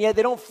grieving, and yet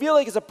they don't feel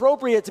like it's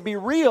appropriate to be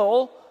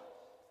real.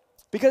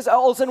 Because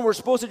all of a sudden we're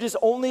supposed to just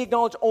only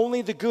acknowledge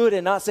only the good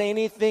and not say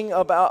anything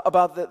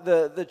about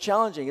the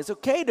challenging. It's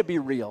okay to be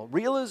real.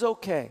 Real is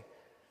okay.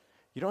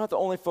 You don't have to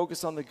only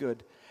focus on the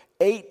good.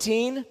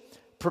 18,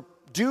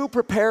 do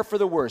prepare for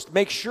the worst.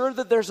 Make sure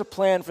that there's a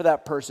plan for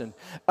that person.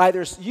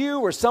 Either you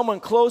or someone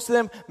close to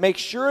them, make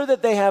sure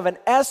that they have an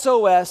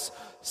SOS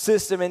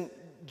system, and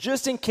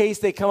just in case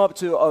they come up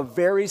to a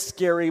very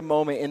scary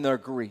moment in their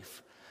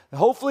grief.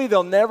 Hopefully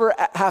they'll never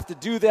have to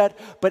do that,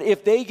 but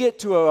if they get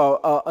to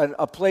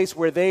a place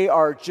where they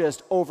are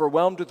just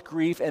overwhelmed with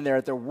grief and they're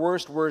at their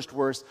worst,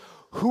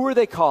 who are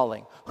they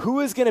calling? Who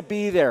is going to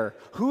be there?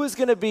 Who is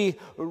going to be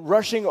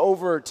rushing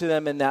over to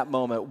them in that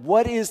moment?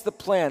 What is the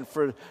plan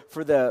for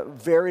the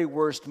very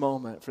worst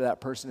moment for that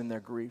person in their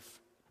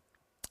grief?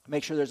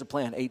 Make sure there's a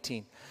plan,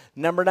 18.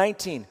 Number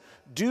 19,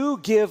 do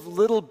give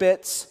little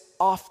bits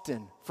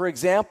often. For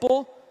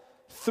example,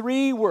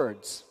 3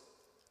 words.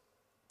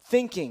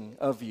 Thinking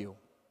of you.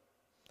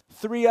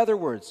 3 other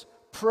words,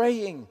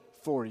 praying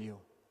for you.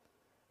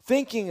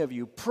 Thinking of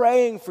you,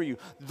 praying for you.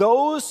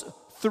 Those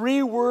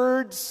 3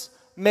 words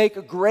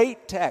make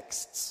great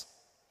texts.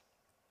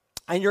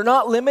 And you're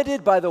not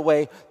limited, by the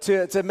way,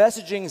 to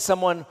messaging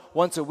someone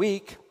once a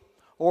week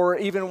or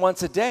even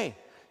once a day.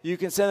 You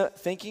can send a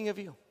thinking of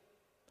you.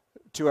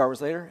 2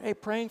 hours later, hey,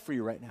 praying for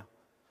you right now.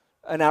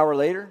 An hour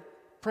later,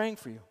 praying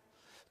for you.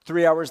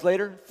 3 hours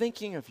later,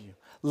 thinking of you.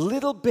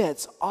 Little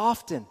bits,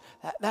 often.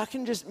 That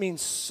can just mean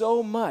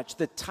so much,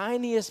 the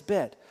tiniest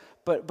bit,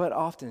 but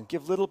often.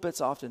 Give little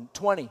bits often.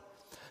 20.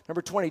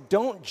 Number 20,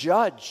 don't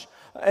judge.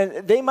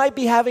 And they might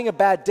be having a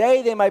bad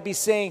day. They might be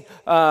saying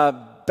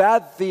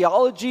bad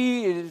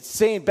theology,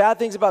 saying bad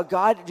things about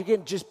God.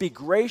 Again, just be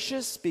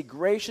gracious. Be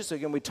gracious.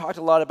 Again, we talked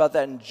a lot about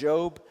that in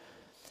Job.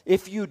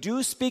 If you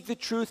do speak the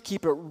truth,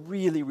 keep it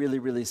really, really,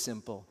 really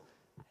simple.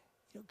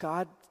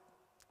 God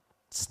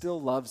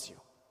still loves you.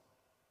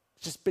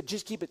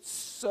 Just keep it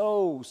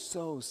so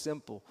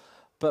simple.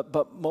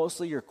 But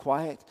mostly you're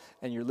quiet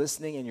and you're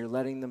listening and you're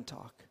letting them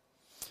talk.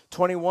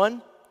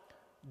 21,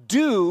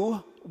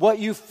 do what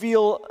you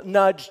feel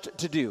nudged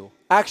to do.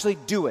 Actually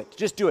do it.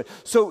 Just do it.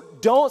 So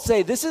don't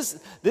say, this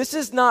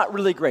is not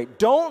really great.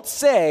 Don't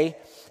say,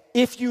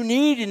 if you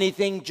need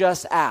anything,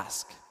 just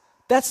ask.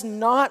 That's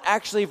not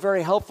actually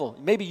very helpful.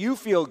 Maybe you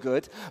feel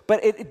good,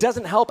 but it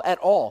doesn't help at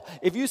all.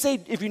 If you say,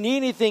 if you need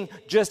anything,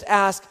 just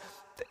ask,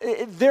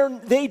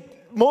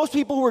 most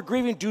people who are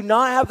grieving do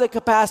not have the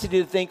capacity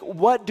to think,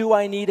 what do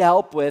I need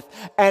help with,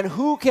 and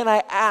who can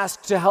I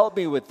ask to help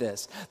me with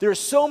this? There are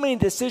so many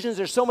decisions,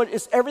 there's so much,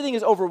 everything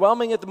is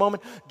overwhelming at the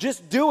moment.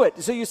 Just do it.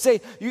 So you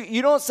say,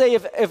 you don't say,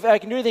 if I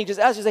can do anything,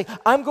 just ask. You say,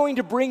 I'm going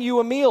to bring you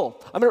a meal.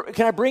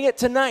 Can I bring it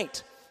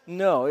tonight?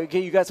 No.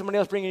 Okay, you got somebody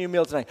else bringing you a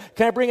meal tonight.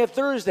 Can I bring it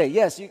Thursday?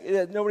 Yes.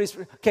 Nobody's.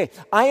 Okay,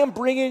 I am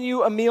bringing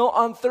you a meal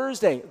on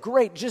Thursday.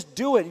 Great. Just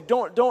do it.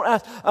 Don't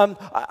ask.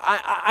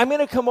 I'm going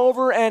to come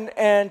over and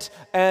I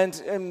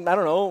don't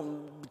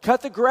know,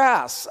 cut the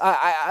grass.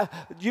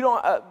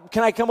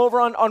 Can I come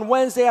over on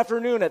Wednesday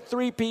afternoon at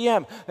 3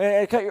 p.m.?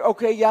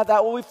 Okay, yeah,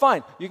 that will be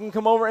fine. You can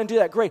come over and do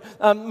that. Great.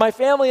 My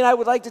family and I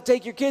would like to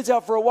take your kids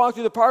out for a walk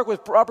through the park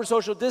with proper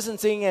social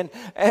distancing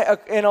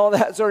and all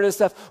that sort of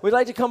stuff. We'd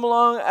like to come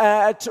along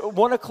at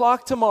 1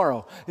 o'clock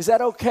tomorrow. Is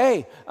that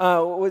okay?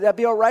 Would that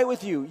be all right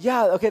with you?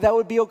 Yeah, okay, that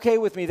would be okay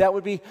with me. That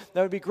would be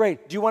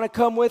great. Do you want to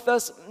come with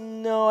us?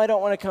 No, I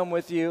don't want to come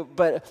with you,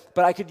 but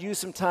I could use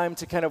some time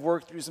to kind of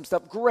work through some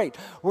stuff. Great.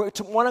 We're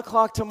to 1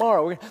 o'clock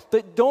tomorrow.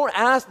 But don't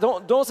ask,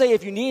 don't say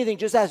if you need anything,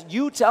 just ask.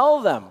 You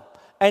tell them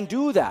and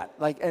do that.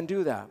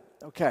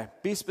 Okay,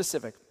 be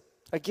specific.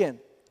 Again,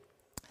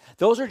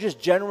 those are just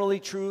generally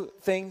true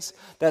things.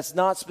 That's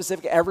not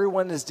specific.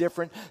 Everyone is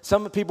different.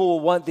 Some people will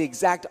want the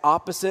exact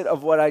opposite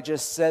of what I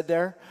just said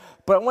there.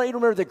 But I want you to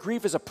remember that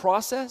grief is a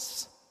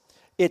process.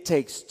 It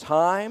takes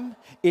time.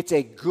 It's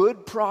a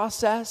good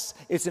process.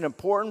 It's an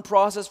important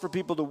process for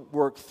people to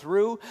work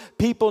through.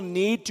 People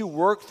need to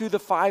work through the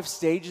 5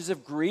 stages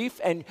of grief,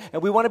 and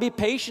we want to be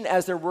patient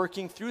as they're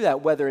working through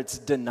that, whether it's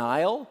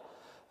denial,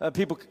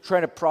 people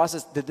trying to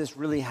process, did this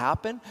really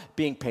happen?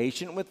 Being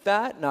patient with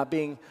that, not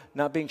being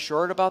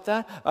short about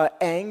that.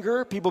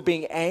 Anger, people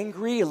being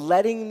angry,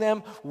 letting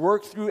them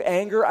work through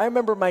anger. I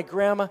remember my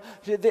grandma,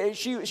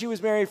 she was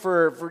married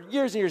for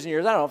years and years and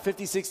years, I don't know,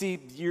 50, 60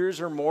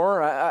 years or more,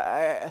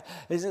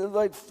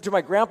 to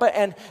my grandpa,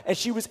 and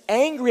she was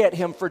angry at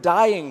him for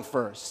dying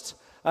first.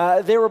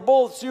 They were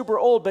both super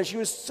old, but she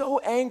was so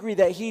angry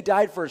that he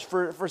died first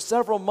for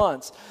several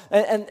months.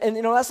 And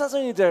that's not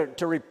something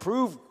to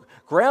reprove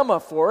Grandma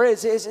for.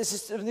 It's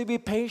just something to be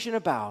patient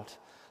about.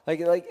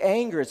 Like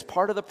anger, it's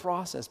part of the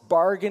process.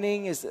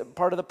 Bargaining is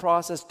part of the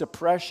process.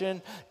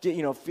 Depression,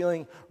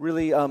 feeling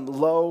really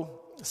low,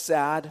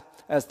 sad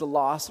as the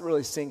loss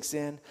really sinks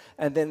in.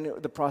 And then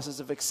the process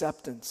of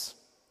acceptance.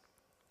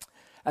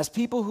 As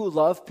people who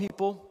love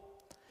people,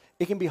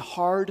 it can be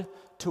hard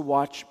to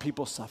watch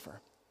people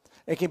suffer.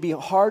 It can be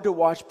hard to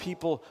watch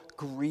people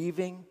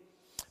grieving,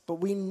 but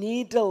we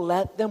need to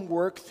let them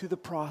work through the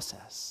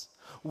process.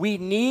 We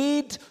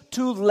need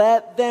to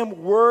let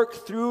them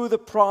work through the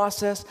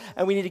process,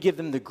 and we need to give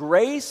them the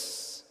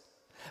grace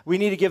We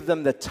need to give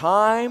them the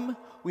time.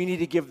 We need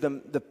to give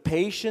them the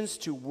patience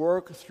to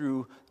work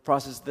through the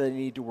process that they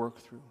need to work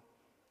through.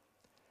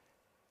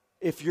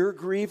 If you're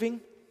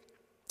grieving,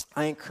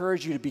 I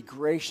encourage you to be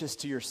gracious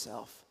to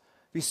yourself.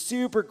 Be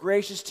super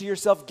gracious to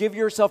yourself. Give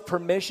yourself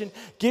permission.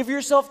 Give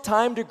yourself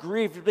time to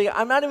grieve.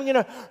 I'm not even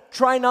going to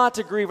try not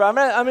to grieve. I'm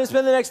going to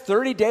spend the next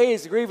 30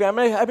 days grieving. I'm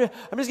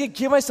just going to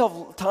give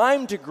myself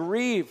time to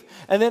grieve.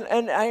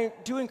 And I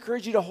do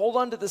encourage you to hold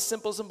on to the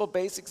simple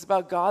basics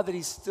about God, that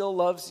He still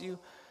loves you,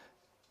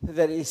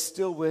 that He's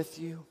still with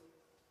you,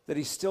 that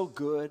He's still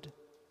good.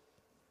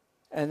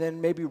 And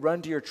then maybe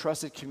run to your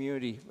trusted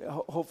community.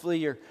 Hopefully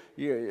your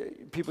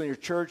people in your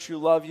church who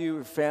love you,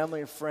 your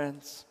family, your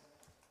friends.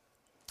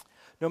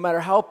 No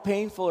matter how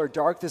painful or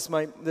dark this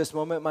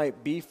moment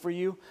might be for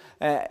you,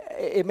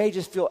 it may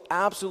just feel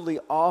absolutely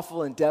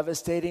awful and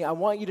devastating. I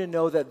want you to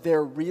know that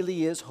there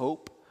really is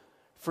hope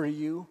for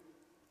you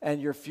and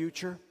your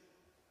future.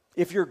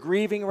 If you're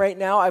grieving right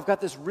now, I've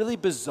got this really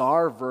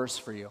bizarre verse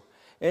for you.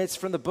 And it's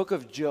from the book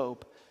of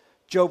Job.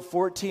 Job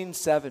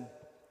 14:7.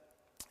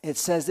 It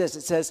says this.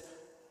 It says,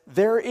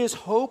 "There is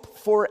hope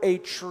for a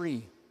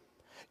tree.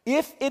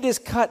 If it is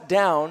cut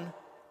down,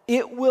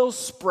 it will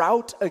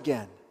sprout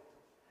again,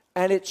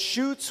 and its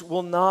shoots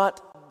will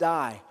not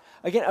die."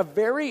 Again, a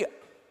very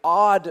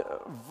odd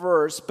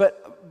verse,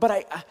 but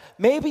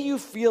maybe you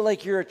feel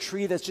like you're a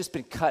tree that's just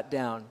been cut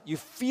down. You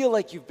feel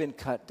like you've been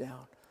cut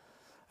down.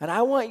 And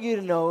I want you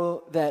to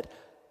know that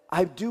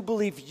I do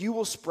believe you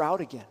will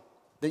sprout again,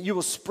 that you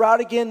will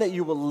sprout again, that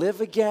you will live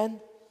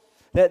again,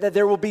 that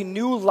there will be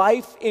new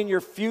life in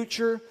your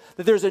future,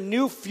 that there's a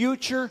new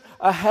future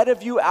ahead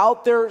of you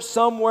out there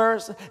somewhere.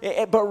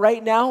 But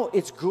right now,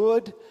 it's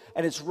good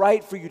and it's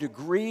right for you to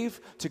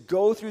grieve, to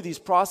go through these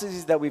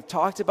processes that we've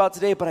talked about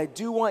today. But I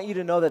do want you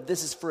to know that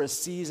this is for a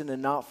season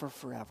and not for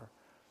forever.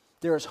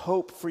 There is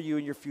hope for you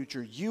in your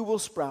future. You will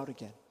sprout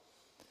again.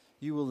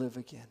 You will live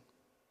again.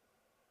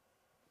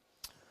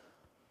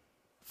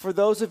 For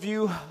those of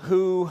you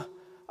who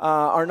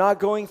are not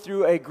going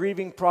through a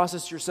grieving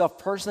process yourself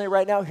personally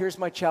right now, here's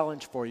my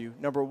challenge for you.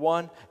 Number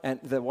one, and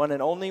the one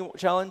and only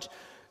challenge,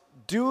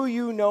 do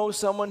you know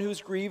someone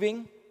who's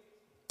grieving?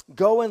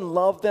 Go and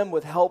love them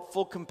with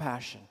helpful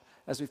compassion,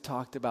 as we've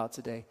talked about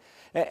today.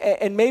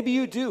 And maybe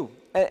you do,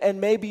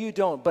 and maybe you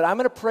don't. But I'm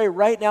going to pray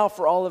right now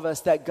for all of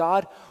us that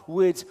God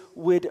would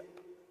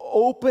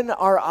open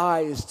our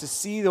eyes to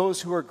see those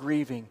who are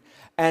grieving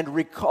and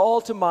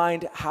recall to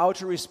mind how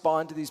to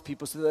respond to these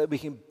people so that we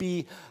can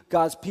be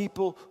God's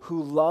people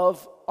who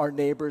love our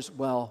neighbors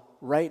well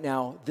right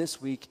now,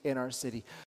 this week in our city.